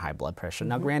medicine for their high blood pressure.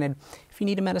 Now granted, if you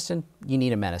need a medicine, you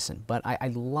need a medicine, but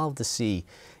I love to see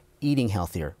eating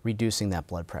healthier, reducing that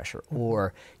blood pressure,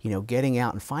 or getting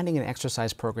out and finding an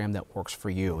exercise program that works for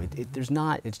you.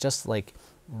 It's just like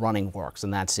running works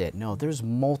and that's it. No, there's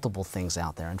multiple things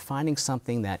out there, and finding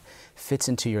something that fits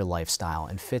into your lifestyle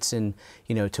and fits in,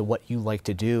 to what you like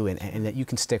to do, and that you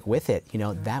can stick with it,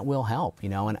 that will help,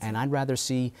 and I'd rather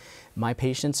see my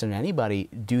patients and anybody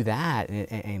do that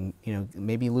and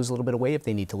maybe lose a little bit of weight if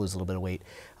they need to lose a little bit of weight,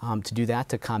 to do that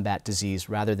to combat disease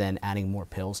rather than adding more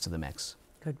pills to the mix.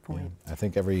 Good point. I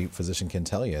think every physician can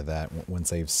tell you that once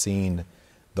they've seen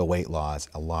the weight loss,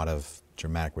 a lot of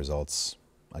dramatic results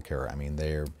occur. I mean,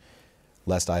 they're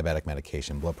less diabetic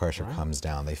medication, blood pressure comes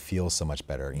down, they feel so much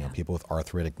better. You know, people with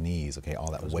arthritic knees, okay,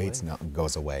 all that weight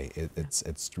goes away.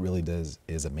 It's really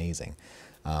is amazing.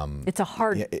 It's a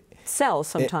hard sell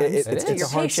sometimes to your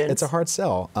patients. It's a hard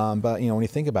sell, but you know, when you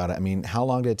think about it, I mean, how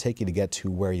long did it take you to get to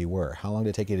where you were? How long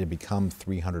did it take you to become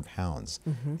 300 pounds?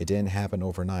 It didn't happen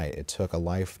overnight. It took a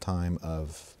lifetime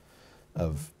of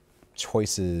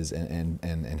choices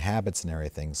and habits and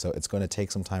everything. So it's going to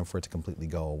take some time for it to completely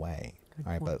go away.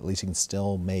 All right, but at least you can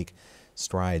still make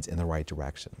strides in the right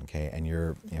direction. Okay, and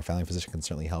your family physician can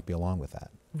certainly help you along with that.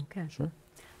 Okay, sure.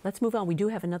 Let's move on. We do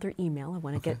have another email I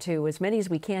want to get to as many as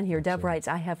we can here. Deb writes,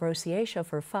 I have rosacea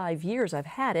for 5 years. I've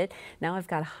had it. Now I've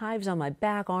got hives on my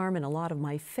back, arm, and a lot of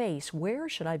my face. Where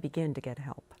should I begin to get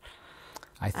help?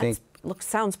 I think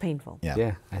sounds painful.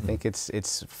 Yeah, I think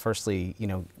it's firstly, you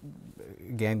know,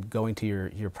 again, going to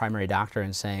your primary doctor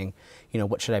and saying, you know,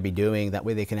 what should I be doing? That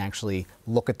way they can actually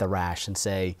look at the rash and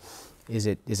say, is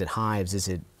it hives? Is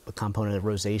it a component of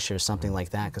rosacea or something like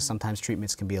that? Because sometimes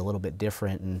treatments can be a little bit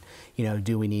different, and you know,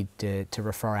 do we need to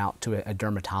refer out to a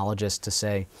dermatologist to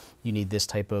say you need this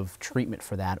type of treatment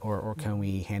for that, or can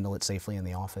we handle it safely in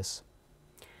the office?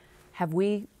 Have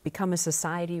we become a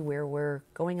society where we're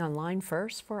going online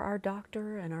first for our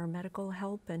doctor and our medical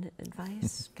help and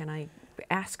advice? Can I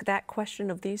ask that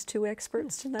question of these two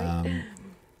experts tonight?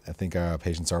 I think our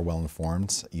patients are well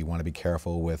informed. You want to be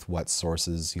careful with what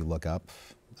sources you look up.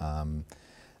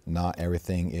 Not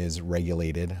everything is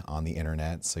regulated on the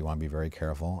internet, so you want to be very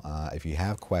careful. If you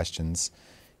have questions,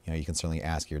 you know, you can certainly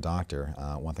ask your doctor.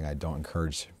 One thing I don't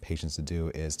encourage patients to do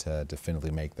is to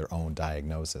definitively make their own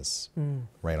diagnosis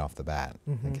right off the bat.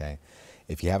 Okay,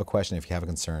 if you have a question, if you have a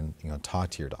concern, you know,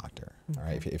 talk to your doctor. All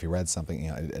right, if you read something,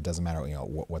 you know, it doesn't matter, you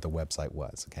know, what the website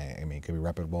was. Okay, I mean, it could be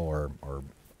reputable or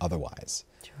otherwise.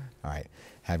 Sure. All right,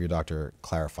 have your doctor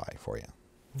clarify for you.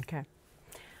 Okay.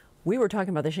 We were talking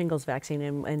about the shingles vaccine,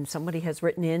 and somebody has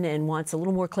written in and wants a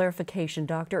little more clarification.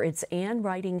 Doctor, it's Ann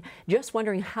writing, just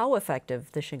wondering how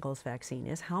effective the shingles vaccine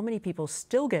is. How many people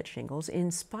still get shingles in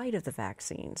spite of the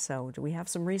vaccine? So do we have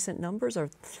some recent numbers,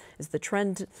 or is the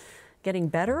trend getting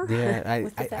better? Yeah,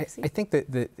 with the vaccine? I think that,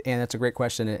 and that's a great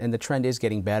question, and the trend is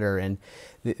getting better. And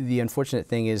the unfortunate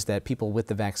thing is that people with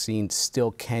the vaccine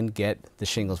still can get the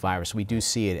shingles virus. We do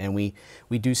see it, and we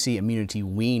do see immunity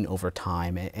wean over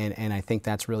time. And I think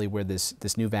that's really where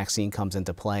this new vaccine comes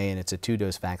into play, and it's a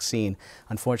 2-dose vaccine.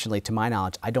 Unfortunately, to my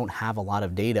knowledge, I don't have a lot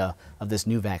of data of this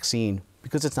new vaccine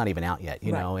because it's not even out yet,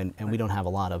 you know, and we don't have a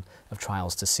lot of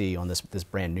trials to see on this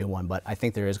brand new one. But I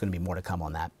think there is going to be more to come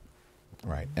on that.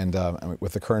 Right, and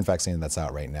with the current vaccine that's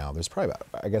out right now, there's probably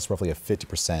about, I guess, roughly a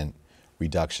 50%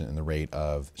 reduction in the rate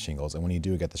of shingles. And when you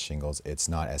do get the shingles, it's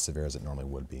not as severe as it normally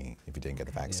would be if you didn't get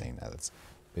the vaccine. That's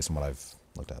based on what I've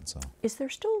looked at. So, is there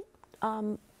still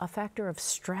a factor of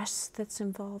stress that's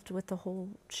involved with the whole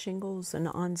shingles and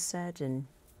onset and?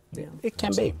 You know, it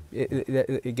can be.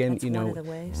 Again, that's you know, one of the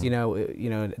ways. you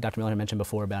know, Dr. Miller mentioned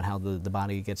before about how the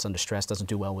body gets under stress, doesn't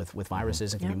do well with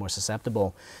viruses, and can be more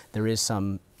susceptible. There is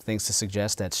some things to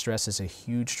suggest that stress is a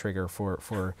huge trigger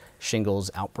for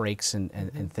shingles outbreaks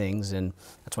and things, and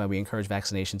that's why we encourage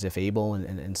vaccinations if able,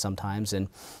 and sometimes. And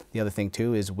the other thing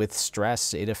too is with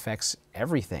stress, it affects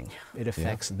everything. It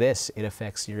affects this, it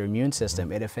affects your immune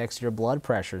system, it affects your blood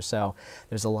pressure. So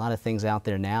there's a lot of things out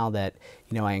there now that,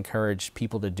 you know, I encourage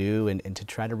people to do and to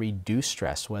try to reduce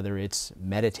stress, whether it's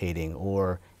meditating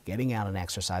or getting out and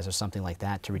exercise or something like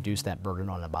that, to reduce that burden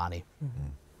on the body.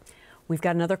 We've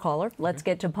got another caller. Let's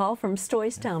get to Paul from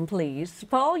Stoystown, please.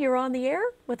 Paul, you're on the air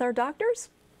with our doctors.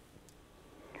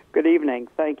 Good evening.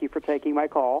 Thank you for taking my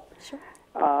call. Sure.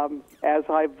 As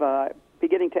I've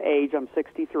beginning to age, I'm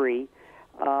 63,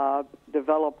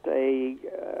 developed a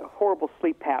horrible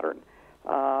sleep pattern.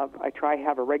 I try to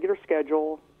have a regular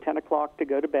schedule, 10 o'clock to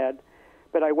go to bed,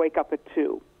 but I wake up at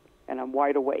 2, and I'm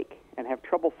wide awake and have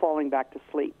trouble falling back to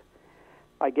sleep.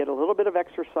 I get a little bit of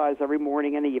exercise every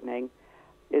morning and evening.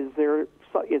 Is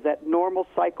that normal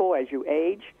cycle as you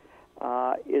age?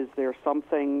 Is there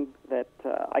something that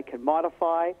I can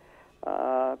modify?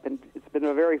 It's been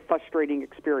a very frustrating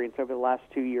experience over the last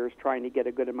 2 years trying to get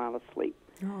a good amount of sleep.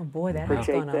 Oh boy, that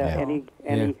Appreciate has gone on.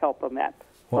 Any help on that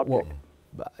subject.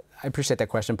 Well, I appreciate that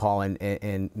question, Paul, and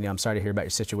you know, I'm sorry to hear about your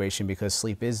situation because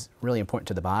sleep is really important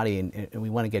to the body, and we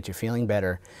want to get you feeling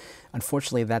better.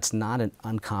 Unfortunately, that's not an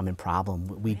uncommon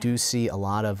problem. We do see a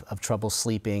lot of trouble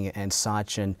sleeping and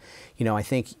such, and you know, I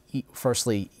think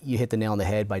firstly, you hit the nail on the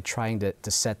head by trying to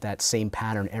set that same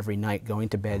pattern every night, going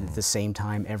to bed at the same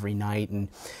time every night, and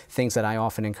things that I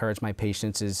often encourage my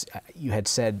patients is, you had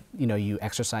said, you know, you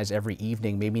exercise every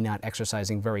evening, maybe not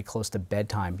exercising very close to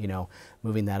bedtime, you know,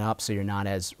 moving that up so you're not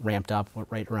as ramped up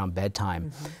right around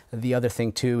bedtime. The other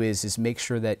thing too is make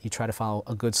sure that you try to follow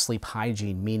a good sleep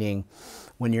hygiene, meaning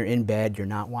when you're in bed, you're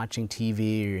not watching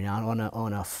TV, or you're not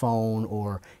on a phone,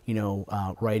 or you know,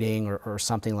 writing or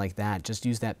something like that. Just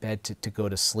use that bed to go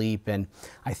to sleep. And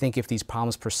I think if these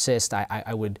problems persist,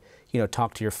 I would, you know,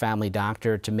 talk to your family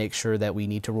doctor to make sure that we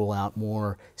need to rule out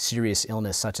more serious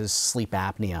illness such as sleep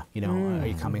apnea. You know, are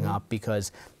you coming up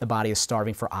because the body is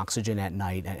starving for oxygen at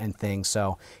night and things.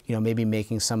 So, you know, maybe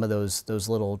making some of those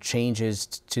little changes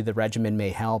to the regimen may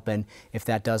help. And if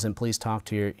that doesn't, please talk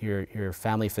to your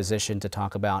family physician to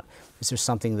talk about, is there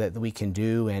something that we can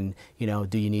do, and you know,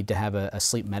 do you need to have a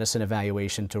sleep medicine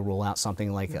evaluation to rule out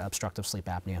something like obstructive sleep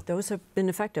apnea? Those have been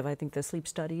effective, I think, the sleep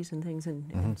studies and things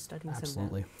and studies.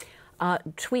 Absolutely.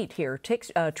 Tweet here.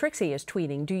 Trixie is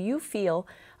tweeting, do you feel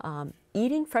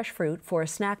eating fresh fruit for a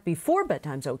snack before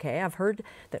bedtime is okay? I've heard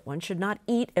that one should not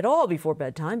eat at all before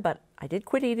bedtime, but I did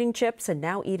quit eating chips and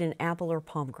now eat an apple or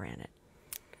pomegranate.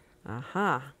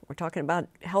 We're talking about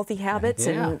healthy habits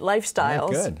and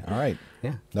lifestyles. Yeah, good. All right.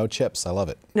 Yeah. No chips. I love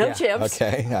it. No chips.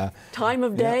 Okay. Time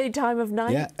of day, time of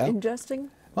night, ingesting?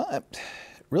 Well, it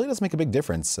really does make a big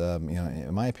difference, you know,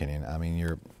 in my opinion. I mean,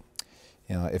 you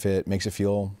know, if it makes you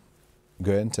feel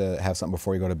good to have something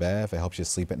before you go to bed, if it helps you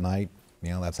sleep at night, you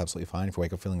know, that's absolutely fine. If you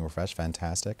wake up feeling refreshed,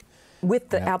 fantastic. With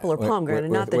the apple or pomegranate,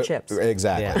 not the chips.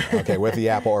 Exactly. Yeah. Okay, with the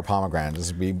apple or pomegranate.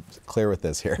 Just be clear with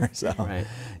this here. So, right.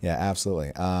 Yeah, absolutely.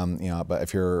 You know, but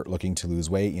if you're looking to lose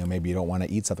weight, you know, maybe you don't want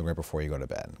to eat something right before you go to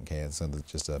bed. Okay, so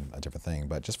that's just a different thing.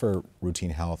 But just for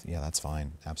routine health, yeah, that's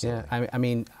fine. Absolutely. Yeah, I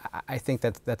mean, I think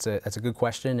that's a good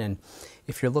question. And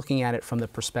if you're looking at it from the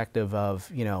perspective of,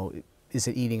 you know, is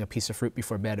it eating a piece of fruit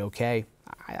before bed okay?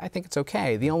 I think it's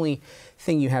okay. The only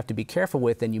thing you have to be careful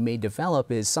with, and you may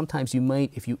develop, is sometimes you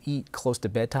might, if you eat close to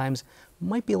bedtimes,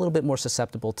 might be a little bit more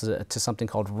susceptible to something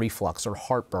called reflux or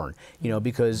heartburn. You know,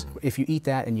 because if you eat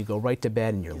that and you go right to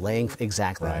bed and you're laying,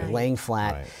 you're laying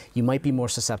flat, you might be more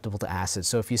susceptible to acid.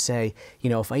 So if you say, you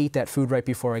know, if I eat that food right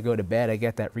before I go to bed, I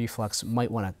get that reflux,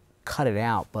 might want to cut it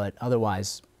out, but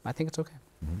otherwise, I think it's okay.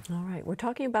 All right, we're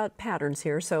talking about patterns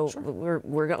here, so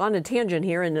we're on a tangent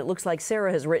here, and it looks like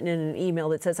Sarah has written in an email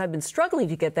that says, I've been struggling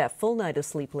to get that full night of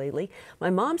sleep lately. My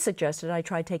mom suggested I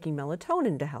try taking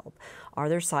melatonin to help. Are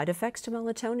there side effects to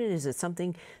melatonin? Is it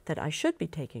something that I should be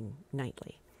taking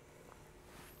nightly?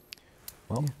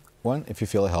 Well, one, if you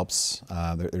feel it helps,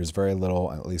 there's very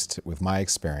little, at least with my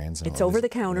experience. It's over the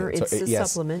counter, it's a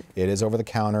supplement. It is over the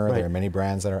counter. Right. There are many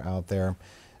brands that are out there.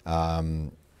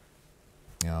 You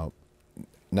know,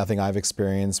 nothing I've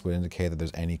experienced would indicate that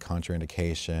there's any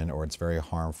contraindication or it's very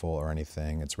harmful or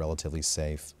anything. It's relatively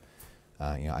safe.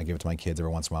 You know, I give it to my kids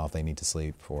every once in a while if they need to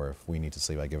sleep, or if we need to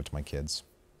sleep, I give it to my kids.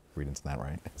 Read into that,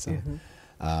 right? So,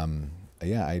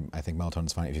 yeah, I think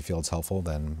melatonin's fine. If you feel it's helpful,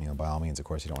 then, you know, by all means, of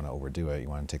course, you don't want to overdo it. You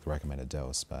want to take the recommended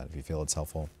dose, but if you feel it's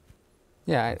helpful,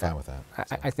 yeah, I'm fine with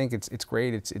that. I think it's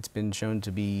great. It's been shown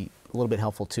to be a little bit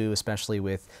helpful too, especially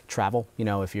with travel. You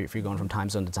know, if you're going from time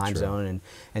zone to time zone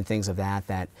and things of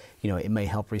that, you know, it may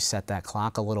help reset that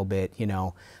clock a little bit. You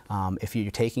know, if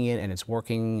you're taking it and it's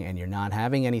working and you're not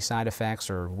having any side effects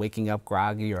or waking up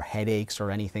groggy or headaches or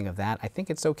anything of that, I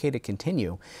think it's okay to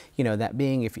continue. You know, that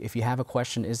being, if you have a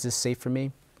question, is this safe for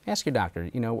me? Ask your doctor.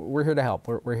 You know, we're here to help.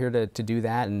 We're here to do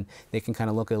that, and they can kind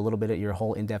of look a little bit at your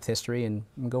whole in-depth history and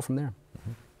go from there.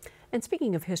 And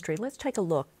speaking of history, let's take a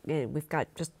look. We've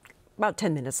got just about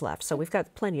 10 minutes left, so we've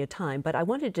got plenty of time, but I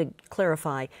wanted to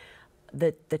clarify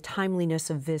the timeliness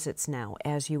of visits now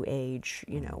as you age.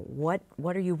 You know, what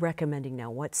are you recommending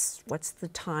now? What's the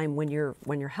time when you're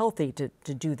healthy to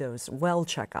do those well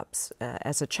checkups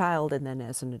as a child and then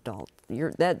as an adult?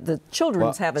 The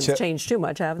children's haven't changed too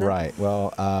much, have they? Right.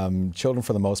 Well, children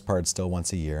for the most part still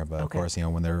once a year, but of course, you know,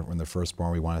 when they're first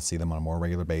born, we want to see them on a more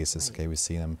regular basis. Okay, we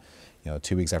see them, you know,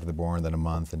 2 weeks after they're born, then a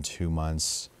month, and 2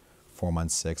 months, 4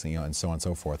 months, 6, and, you know, and so on and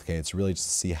so forth. Okay, it's really just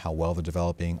to see how well they're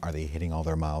developing. Are they hitting all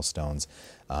their milestones?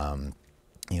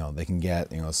 they can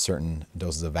get certain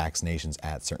doses of vaccinations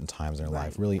at certain times in their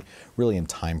life, really in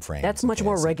time frames. That's much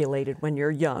more regulated when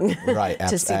you're young, right?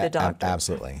 to see the doctor.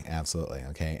 Absolutely.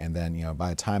 Okay, and then by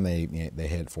the time they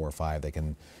hit 4 or 5, they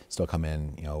can still come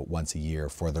in once a year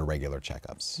for their regular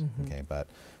checkups. Okay, but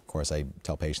of course I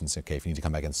tell patients, okay, if you need to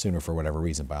come back in sooner for whatever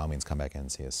reason, by all means come back in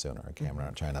and see us sooner. Okay, I'm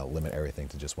not trying to limit everything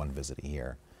to just one visit a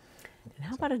year. And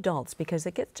how about adults? Because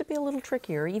it gets to be a little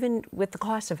trickier, even with the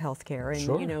cost of health care,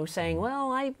 and saying,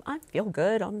 well, I feel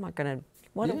good, I'm not going to,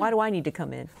 why do I need to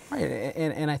come in? Right,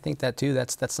 and I think that too,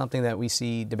 that's something that we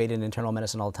see debated in internal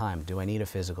medicine all the time. Do I need a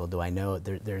physical? Do I know?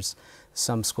 There's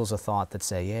some schools of thought that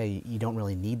say, yeah, you don't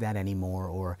really need that anymore,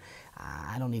 or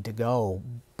I don't need to go.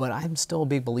 But I'm still a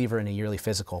big believer in a yearly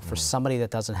physical for somebody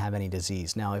that doesn't have any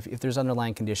disease. Now, if there's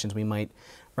underlying conditions, we might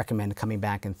recommend coming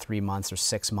back in 3 months or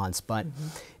 6 months. But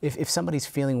if somebody's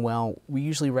feeling well, we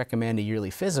usually recommend a yearly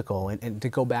physical. And to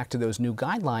go back to those new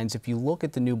guidelines, if you look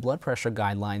at the new blood pressure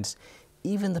guidelines,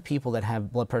 even the people that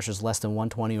have blood pressures less than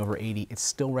 120/80, it's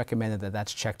still recommended that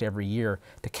that's checked every year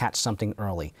to catch something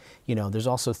early. There's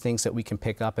also things that we can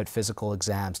pick up at physical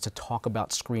exams to talk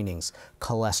about screenings,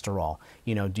 cholesterol.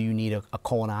 Do you need a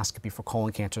colonoscopy for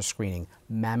colon cancer screening,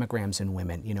 mammograms in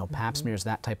women, pap smears,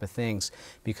 that type of things,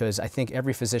 because I think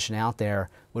every physician out there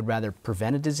would rather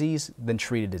prevent a disease than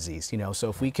treat a disease. So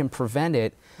if we can prevent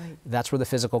it, that's where the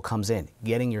physical comes in,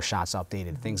 getting your shots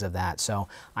updated, things of that. So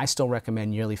I still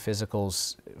recommend yearly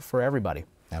physicals for everybody.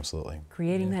 Absolutely.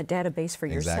 Creating that database for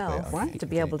yourself, to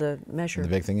be able to measure. The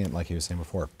big thing, like you were saying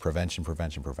before, prevention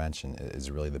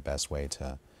is really the best way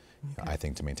to, I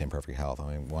think, to maintain perfect health.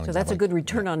 I mean, so that's a good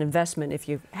return on investment if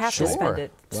you have to spend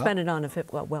it. Spend it on a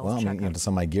wellness checkup. To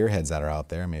some of my gearheads that are out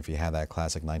there, I mean, if you have that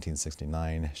classic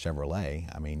 1969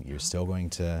 Chevrolet, I mean, you're still going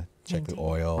to check the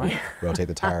oil, rotate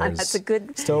the tires. That's a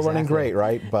good. Still running great,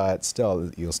 right? But still,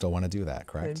 you'll still want to do that,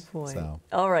 correct? Good point. So.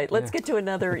 All right, let's get to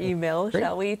another email,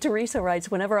 shall we? Teresa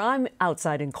writes, whenever I'm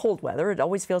outside in cold weather, it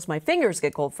always feels my fingers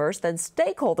get cold first, then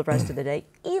stay cold the rest of the day,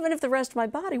 even if the rest of my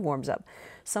body warms up.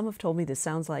 Some have told me this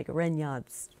sounds like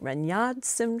Raynaud's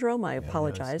syndrome. I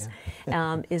apologize.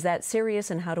 Is that serious,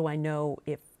 and how do I know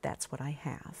if that's what I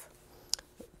have?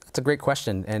 That's a great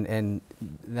question, and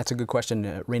that's a good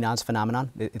question. Raynaud's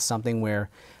phenomenon, it's something where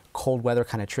cold weather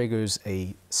kind of triggers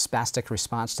a spastic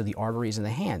response to the arteries in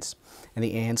the hands, and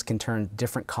the hands can turn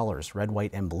different colors, red,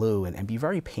 white, and blue, and be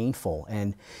very painful.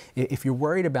 And if you're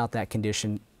worried about that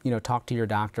condition, talk to your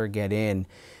doctor, get in.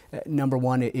 Number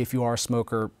one, if you are a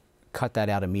smoker, cut that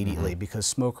out immediately, because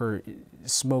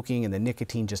smoking and the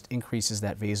nicotine just increases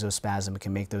that vasospasm and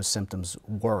can make those symptoms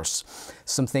worse.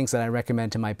 Some things that I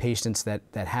recommend to my patients that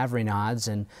have Raynaud's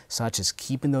and such is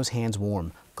keeping those hands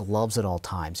warm, gloves at all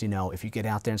times. If you get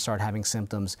out there and start having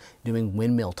symptoms, doing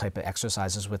windmill type of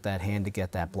exercises with that hand to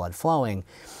get that blood flowing.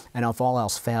 And if all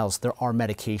else fails, there are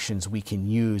medications we can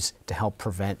use to help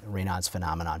prevent Raynaud's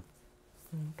phenomenon.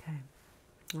 Okay.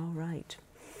 All right.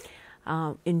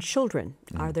 In children,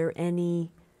 are there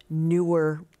any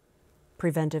newer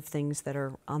preventive things that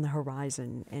are on the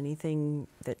horizon? Anything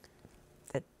that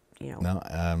No,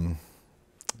 I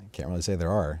can't really say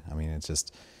there are. I mean, it's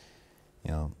just,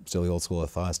 still the old school of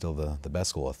thought, still the best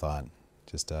school of thought.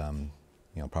 Just,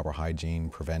 proper hygiene,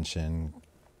 prevention,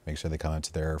 make sure they come up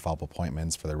to their follow-up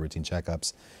appointments for their routine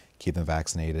checkups, keep them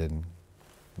vaccinated,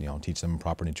 teach them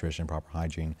proper nutrition, proper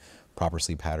hygiene, proper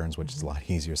sleep patterns, which is a lot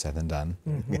easier said than done.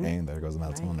 Okay, there goes the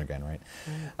melatonin again, right?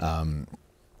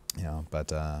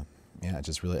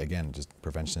 Just really, again, just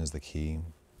prevention is the key.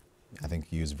 I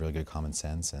think use really good common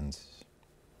sense, and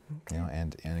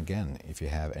and again, if you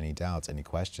have any doubts, any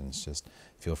questions, just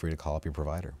feel free to call up your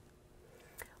provider.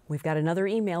 We've got another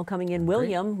email coming in.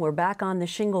 William, we're back on the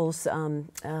shingles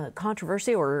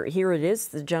controversy, or here it is.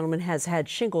 The gentleman has had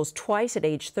shingles twice at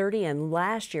age 30 and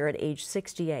last year at age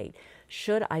 68.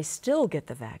 Should I still get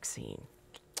the vaccine?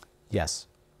 Yes.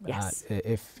 Yes.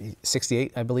 If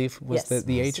 68, I believe, was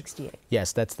the age? 68.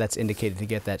 Yes, that's indicated to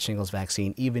get that shingles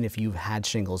vaccine. Even if you've had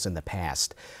shingles in the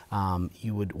past,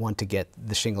 you would want to get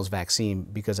the shingles vaccine,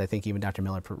 because I think even Dr.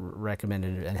 Miller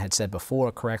recommended and had said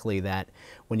before correctly that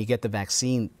when you get the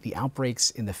vaccine, the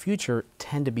outbreaks in the future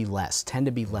tend to be less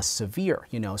severe,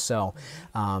 So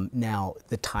now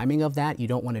the timing of that, you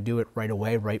don't want to do it right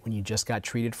away, right when you just got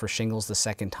treated for shingles the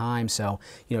second time. So,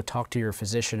 talk to your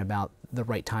physician about the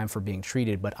right time for being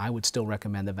treated, but I would still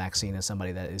recommend the vaccine as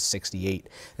somebody that is 68,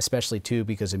 especially too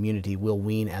because immunity will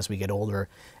wane as we get older,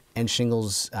 and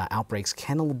shingles outbreaks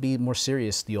can be more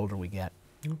serious the older we get.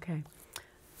 Okay.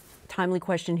 Timely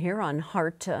question here on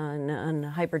heart and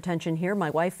hypertension here. My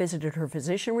wife visited her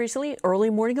physician recently, early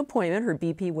morning appointment. Her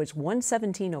BP was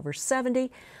 117/70.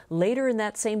 Later in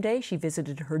that same day, she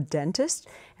visited her dentist,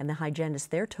 and the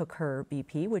hygienist there took her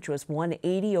BP, which was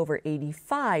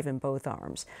 180/85 in both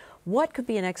arms. What could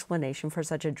be an explanation for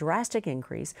such a drastic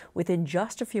increase within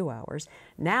just a few hours?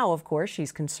 Now, of course,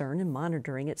 she's concerned and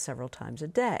monitoring it several times a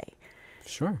day.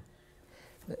 Sure.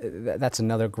 That's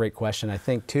another great question. I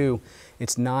think, too,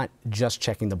 it's not just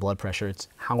checking the blood pressure, it's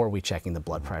how are we checking the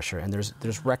blood pressure. And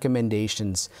there's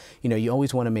recommendations. You know, you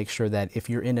always want to make sure that if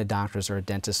you're in a doctor's or a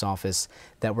dentist's office,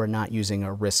 that we're not using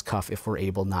a wrist cuff if we're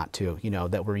able not to, you know,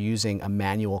 that we're using a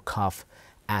manual cuff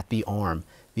at the arm.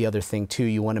 The other thing, too,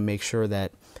 you want to make sure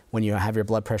that when you have your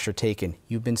blood pressure taken,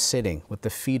 you've been sitting with the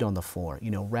feet on the floor, you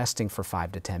know, resting for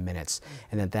 5 to 10 minutes.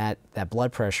 And that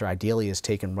blood pressure ideally is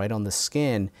taken right on the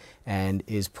skin and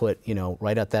is put, you know,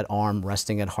 right at that arm,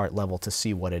 resting at heart level to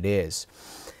see what it is.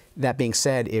 That being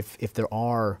said, if there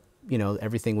are, you know,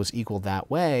 everything was equal that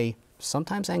way,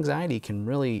 sometimes anxiety can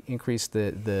really increase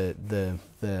the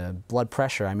blood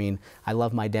pressure. I mean, I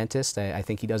love my dentist. I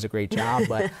think he does a great job,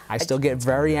 but I still get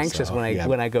very anxious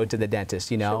when I go to the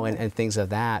dentist, you know, and things of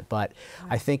that. But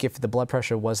I think if the blood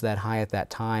pressure was that high at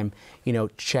that time, you know,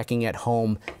 checking at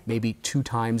home maybe 2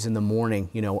 times in the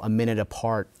morning, you know, a minute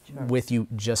apart, with you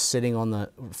just sitting on the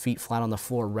feet flat on the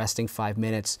floor, resting 5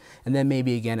 minutes, and then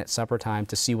maybe again at supper time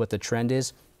to see what the trend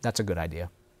is, that's a good idea.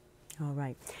 All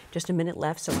right, just a minute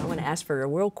left, so I want to ask for a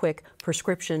real quick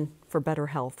prescription for better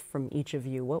health from each of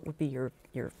you. What would be your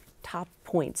top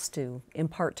points to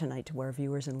impart tonight to our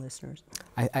viewers and listeners?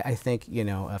 I think, you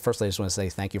know, firstly, I just want to say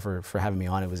thank you for having me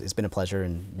on. It's been a pleasure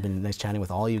and been nice chatting with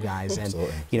all you guys. And,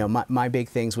 you know, my big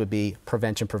things would be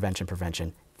prevention, prevention,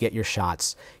 prevention. Get your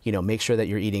shots, you know, make sure that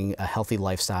you're eating a healthy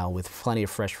lifestyle with plenty of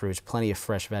fresh fruits, plenty of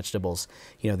fresh vegetables.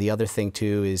 You know, the other thing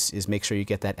too is make sure you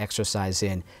get that exercise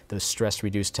in, those stress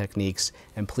reduced techniques.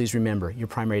 And please remember, your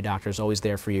primary doctor is always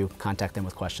there for you. Contact them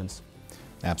with questions.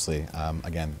 Absolutely.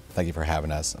 Again, thank you for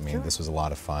having us. I mean, this was a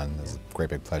lot of fun. It was a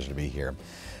great big pleasure to be here.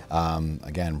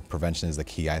 Again, prevention is the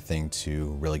key, I think,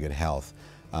 to really good health.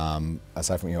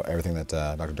 Aside from, you know, everything that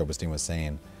Dr. Doberstein was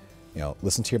saying, you know,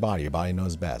 listen to your body. Your body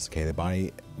knows best. Okay, the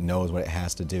body knows what it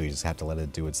has to do. You just have to let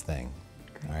it do its thing.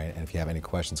 All right. And if you have any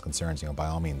questions, concerns, you know, by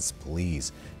all means,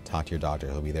 please talk to your doctor.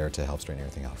 He'll be there to help straighten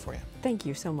everything out for you. Thank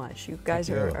you so much. You guys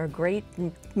are great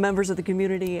members of the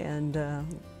community, and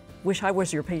wish I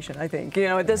was your patient, I think, you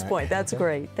know, at this point. That's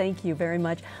great. Thank you very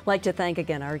much. I'd like to thank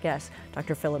again our guests,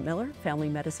 Dr. Philip Miller, family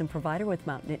medicine provider with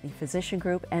Mount Nittany Physician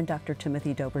Group, and Dr.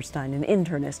 Timothy Doberstein, an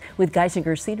internist with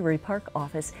Geisinger's Scenery Park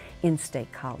office in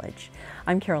State College.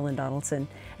 I'm Carolyn Donaldson,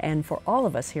 and for all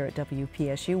of us here at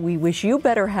WPSU, we wish you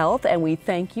better health, and we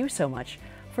thank you so much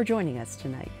for joining us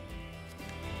tonight.